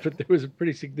do that, but there was a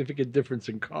pretty significant difference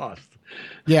in cost.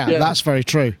 Yeah. That's very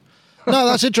true. No,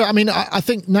 that's interesting. I mean, I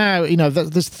think now,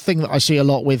 this thing that I see a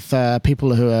lot with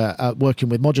people who are working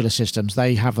with modular systems.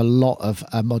 They have a lot of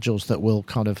modules that will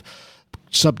kind of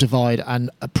subdivide and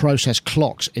process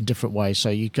clocks in different ways. So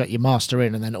you got your master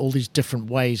in, and then all these different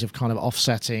ways of kind of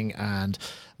offsetting and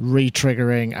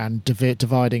re-triggering and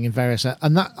dividing in various,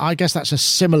 and that, I guess that's a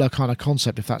similar kind of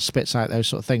concept if that spits out those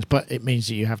sort of things, but it means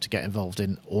that you have to get involved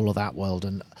in all of that world.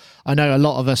 And I know a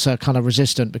lot of us are kind of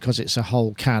resistant because it's a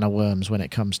whole can of worms when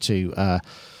it comes to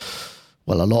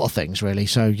well, a lot of things really.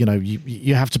 So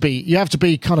you have to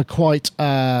be kind of quite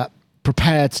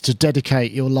prepared to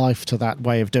dedicate your life to that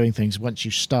way of doing things once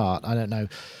you start. I don't know,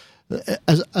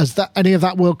 has that any of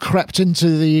that world crept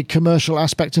into the commercial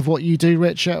aspect of what you do,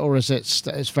 Richard, or is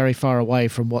it's very far away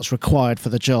from what's required for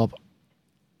the job?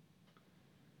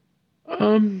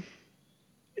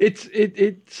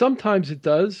 It sometimes it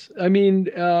does. I mean,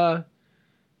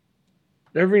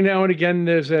 every now and again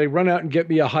there's a run out and get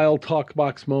me a Heil talk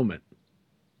box moment,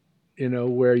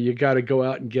 where you got to go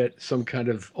out and get some kind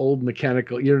of old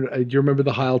mechanical. Do you remember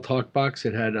the Heil talk box?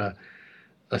 It had a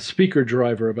speaker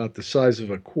driver about the size of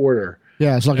a quarter.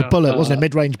 Yeah, it's like a bullet, wasn't it?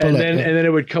 Mid-range bullet. And then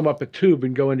it would come up a tube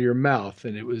and go into your mouth,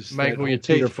 and it was make all your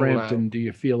Peter teeth fall out. Frampton, "Do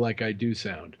you feel like I do"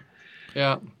 sound.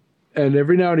 Yeah. And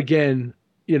every now and again,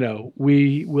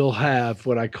 we will have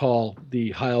what I call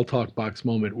the Heil talk box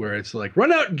moment, where it's like,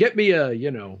 run out and get me a,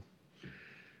 what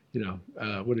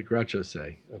did Groucho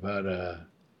say about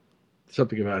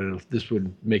something about it? This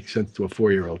would make sense to a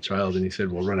 4-year-old child, and he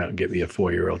said, "Well, run out and get me a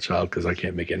 4-year-old child because I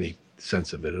can't make any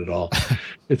sense of it at all."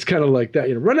 It's kind of like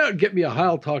that, run out and get me a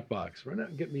Heil talk box. Run out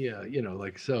and get me a,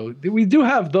 so we do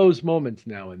have those moments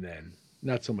now and then.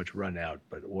 Not so much run out,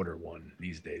 but order one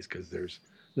these days because there's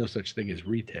no such thing as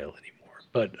retail anymore.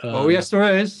 But oh yes,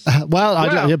 there is. Well,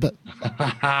 I don't. Yeah, but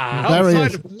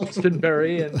outside of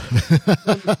Glastonbury and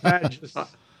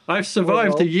I've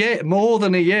survived a year, more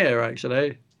than a year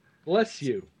actually. Bless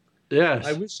you. Yes.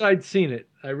 I wish I'd seen it.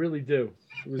 I really do.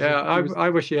 I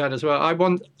wish you had as well. I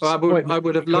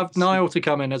would have loved Niall to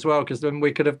come in as well, because then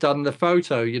we could have done the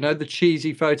photo. The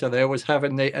cheesy photo they always have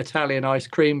in the Italian ice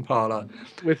cream parlor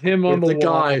with him on the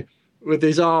guy with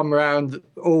his arm around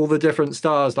all the different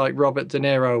stars like Robert De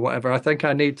Niro or whatever. I think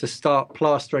I need to start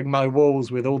plastering my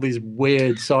walls with all these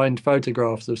weird signed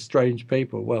photographs of strange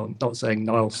people. Well, not saying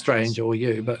Niall's strange or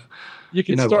you, but you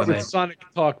can start with Sonic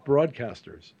Talk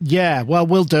broadcasters. Yeah, well,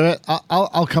 we'll do it.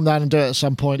 I'll come down and do it at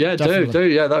some point. Yeah, definitely. do.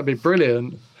 Yeah, that'd be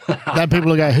brilliant. Then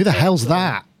people will go, "Who the hell's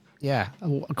that?" Yeah,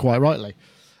 quite rightly.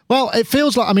 Well, it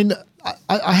feels like,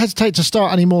 I hesitate to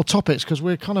start any more topics because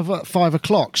we're kind of at 5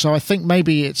 o'clock. So I think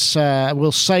maybe it's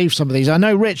we'll save some of these. I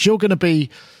know, Rich, this is going to be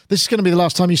the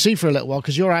last time you see for a little while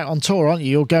because you're out on tour, aren't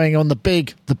you? You're going on the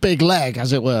big leg,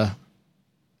 as it were.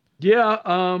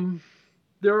 Yeah,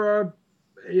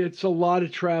 it's a lot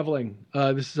of traveling.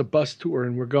 This is a bus tour,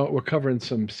 and we're covering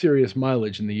some serious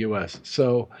mileage in the U.S.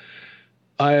 So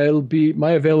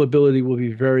my availability will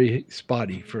be very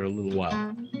spotty for a little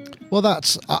while. Well,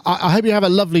 I hope you have a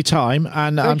lovely time,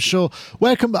 and I'm sure.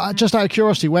 Just out of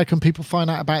curiosity, where can people find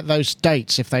out about those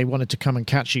dates if they wanted to come and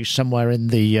catch you somewhere in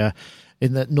the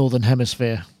Northern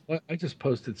Hemisphere? I just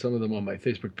posted some of them on my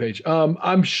Facebook page.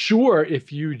 I'm sure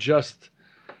if you just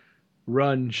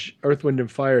run Earth, Wind,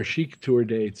 and Fire Chic Tour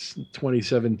dates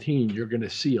 2017, you're going to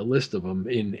see a list of them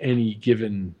in any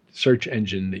given search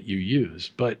engine that you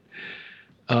use. But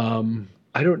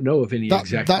I don't know of any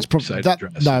exact website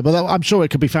address. No, but I'm sure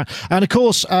it could be found. And of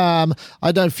course, I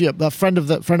don't know if you're a friend of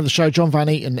the show, John Van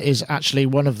Eaton, is actually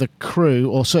one of the crew,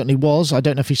 or certainly was. I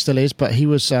don't know if he still is, but he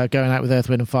was going out with Earth,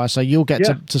 Wind and Fire. So you'll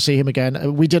get to see him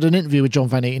again. We did an interview with John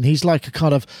Van Eaton. He's like a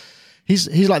kind of,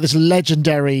 he's like this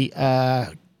legendary.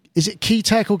 Is it key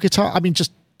tech or guitar? I mean,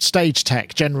 just stage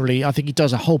tech generally. I think he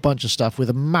does a whole bunch of stuff with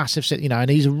a massive, and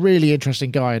he's a really interesting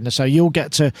guy. And so you'll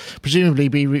get to presumably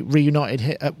be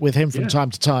reunited with him from time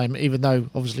to time, even though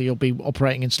obviously you'll be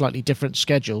operating in slightly different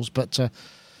schedules. But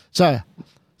so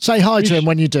say hi to him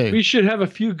when you do. We should have a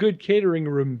few good catering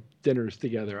room dinners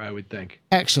together, I would think.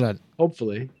 Excellent.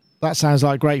 Hopefully. That sounds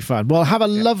like great fun. Well, have a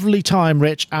lovely time,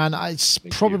 Rich. And it's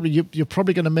you're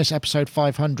probably going to miss episode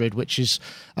 500, which is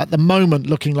at the moment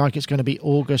looking like it's going to be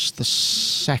August the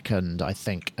 2nd, I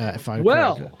think.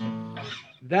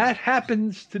 That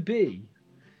happens to be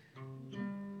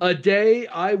a day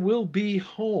I will be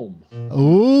home.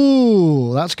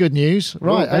 Ooh, that's good news.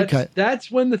 Right? Okay.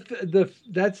 That's when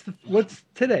what's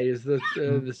today is the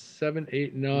 7,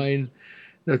 8, 9.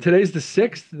 No, today's the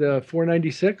 6th. The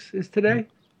 496 is today.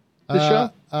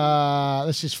 The show?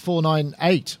 This is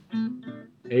 498.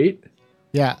 8?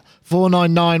 Yeah.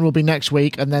 499 will be next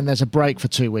week, and then there's a break for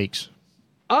 2 weeks.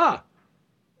 Ah.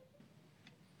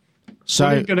 So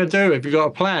what are you going to do? Have you got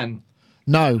a plan?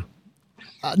 No.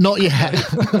 Not yet.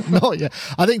 Not yet.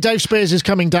 I think Dave Spears is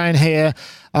coming down here.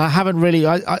 I haven't really.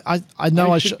 I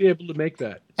know I should be able to make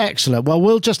that. Excellent.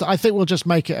 Well, I think we'll just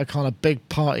make it a kind of big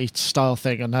party style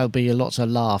thing, and there'll be lots of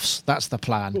laughs. That's the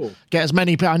plan. Cool. Get as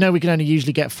many. I know we can only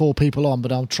usually get 4 people on,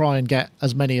 but I'll try and get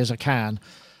as many as I can.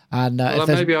 And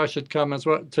maybe I should come as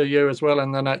well to you as well,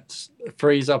 and then it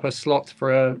frees up a slot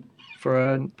for a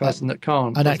person that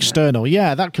can't. An external,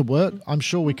 yeah, that could work. I'm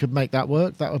sure we could make that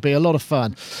work. That would be a lot of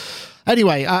fun.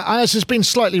 Anyway, this has been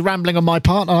slightly rambling on my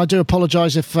part, and I do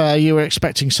apologise if you were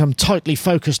expecting some tightly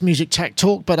focused music tech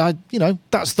talk, but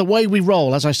that's the way we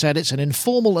roll. As I said, it's an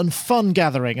informal and fun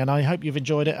gathering, and I hope you've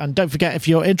enjoyed it. And don't forget, if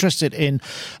you're interested in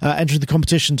entering the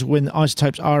competition to win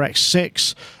iZotope's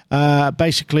RX6,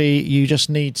 basically you just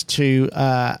need to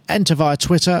enter via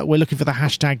Twitter. We're looking for the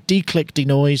hashtag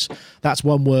DClickDenoise. That's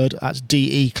one word. That's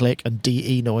DE-click and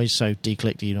DE-noise. So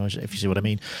DClickDenoise, if you see what I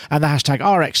mean. And the hashtag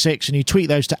RX6, and you tweet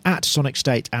those to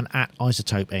 @SonicState and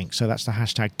 @iZotope Inc. So that's the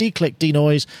hashtag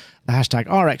DClickDenoise, the hashtag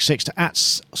RX6 to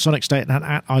 @SonicState and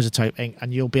 @iZotope Inc.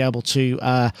 And you'll be able to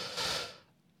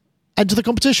enter the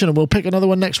competition, and we'll pick another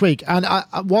one next week. And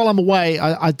while I'm away,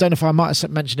 I don't know if I might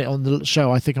have mentioned it on the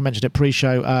show. I think I mentioned it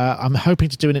pre-show. I'm hoping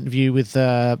to do an interview with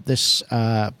this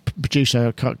producer,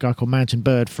 a guy called Mountain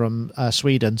Bird from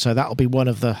Sweden. So that'll be one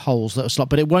of the holes that will slot.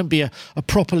 But it won't be a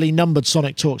properly numbered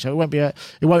Sonic Talk. So it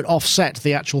won't offset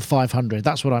the actual 500.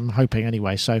 That's what I'm hoping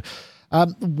anyway. So.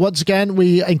 Once again,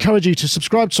 we encourage you to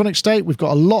subscribe to Sonic State. We've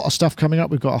got a lot of stuff coming up.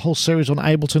 We've got a whole series on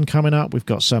Ableton coming up. We've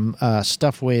got some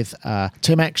stuff with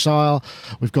Tim Exile.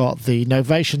 We've got the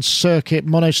Novation Circuit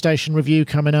Monostation review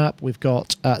coming up. We've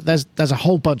got there's a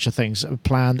whole bunch of things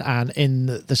planned and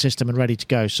in the system and ready to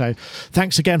go. So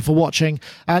thanks again for watching,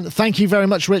 and thank you very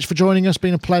much, Rich, for joining us. It's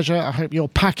been a pleasure. I hope your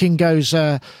packing goes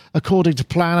according to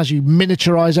plan as you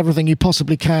miniaturize everything you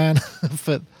possibly can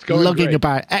for lugging great.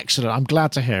 About. Excellent. I'm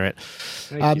glad to hear it.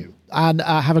 Thank you. And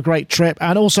have a great trip.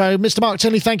 And also, Mr. Mark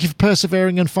Tinley, thank you for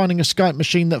persevering and finding a Skype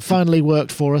machine that finally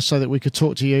worked for us so that we could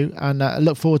talk to you, and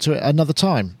look forward to it another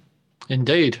time.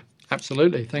 Indeed.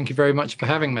 Absolutely. Thank you very much for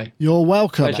having me. You're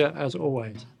welcome. Pleasure as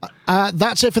always.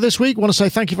 That's it for this week. I want to say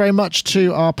thank you very much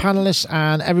to our panelists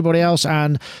and everybody else.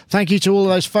 And thank you to all of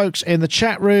those folks in the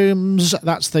chat rooms.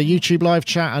 That's the YouTube live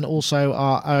chat, and also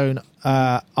our own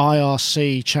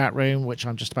IRC chat room, which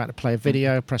I'm just about to play a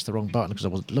video. Pressed the wrong button because I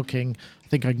wasn't looking. I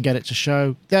think I can get it to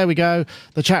show. There we go.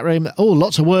 The chat room. Oh,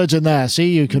 lots of words in there.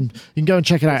 See, you can go and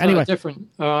check it out. Anyway, different.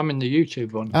 I'm in the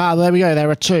YouTube one. There we go. There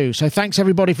are 2. So thanks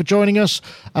everybody for joining us.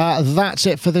 That's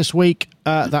it for this week.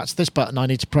 That's this button I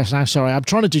need to press now. Sorry, I'm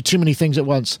trying to do too many things at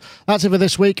once. That's it for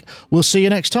this week. We'll see you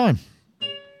next time.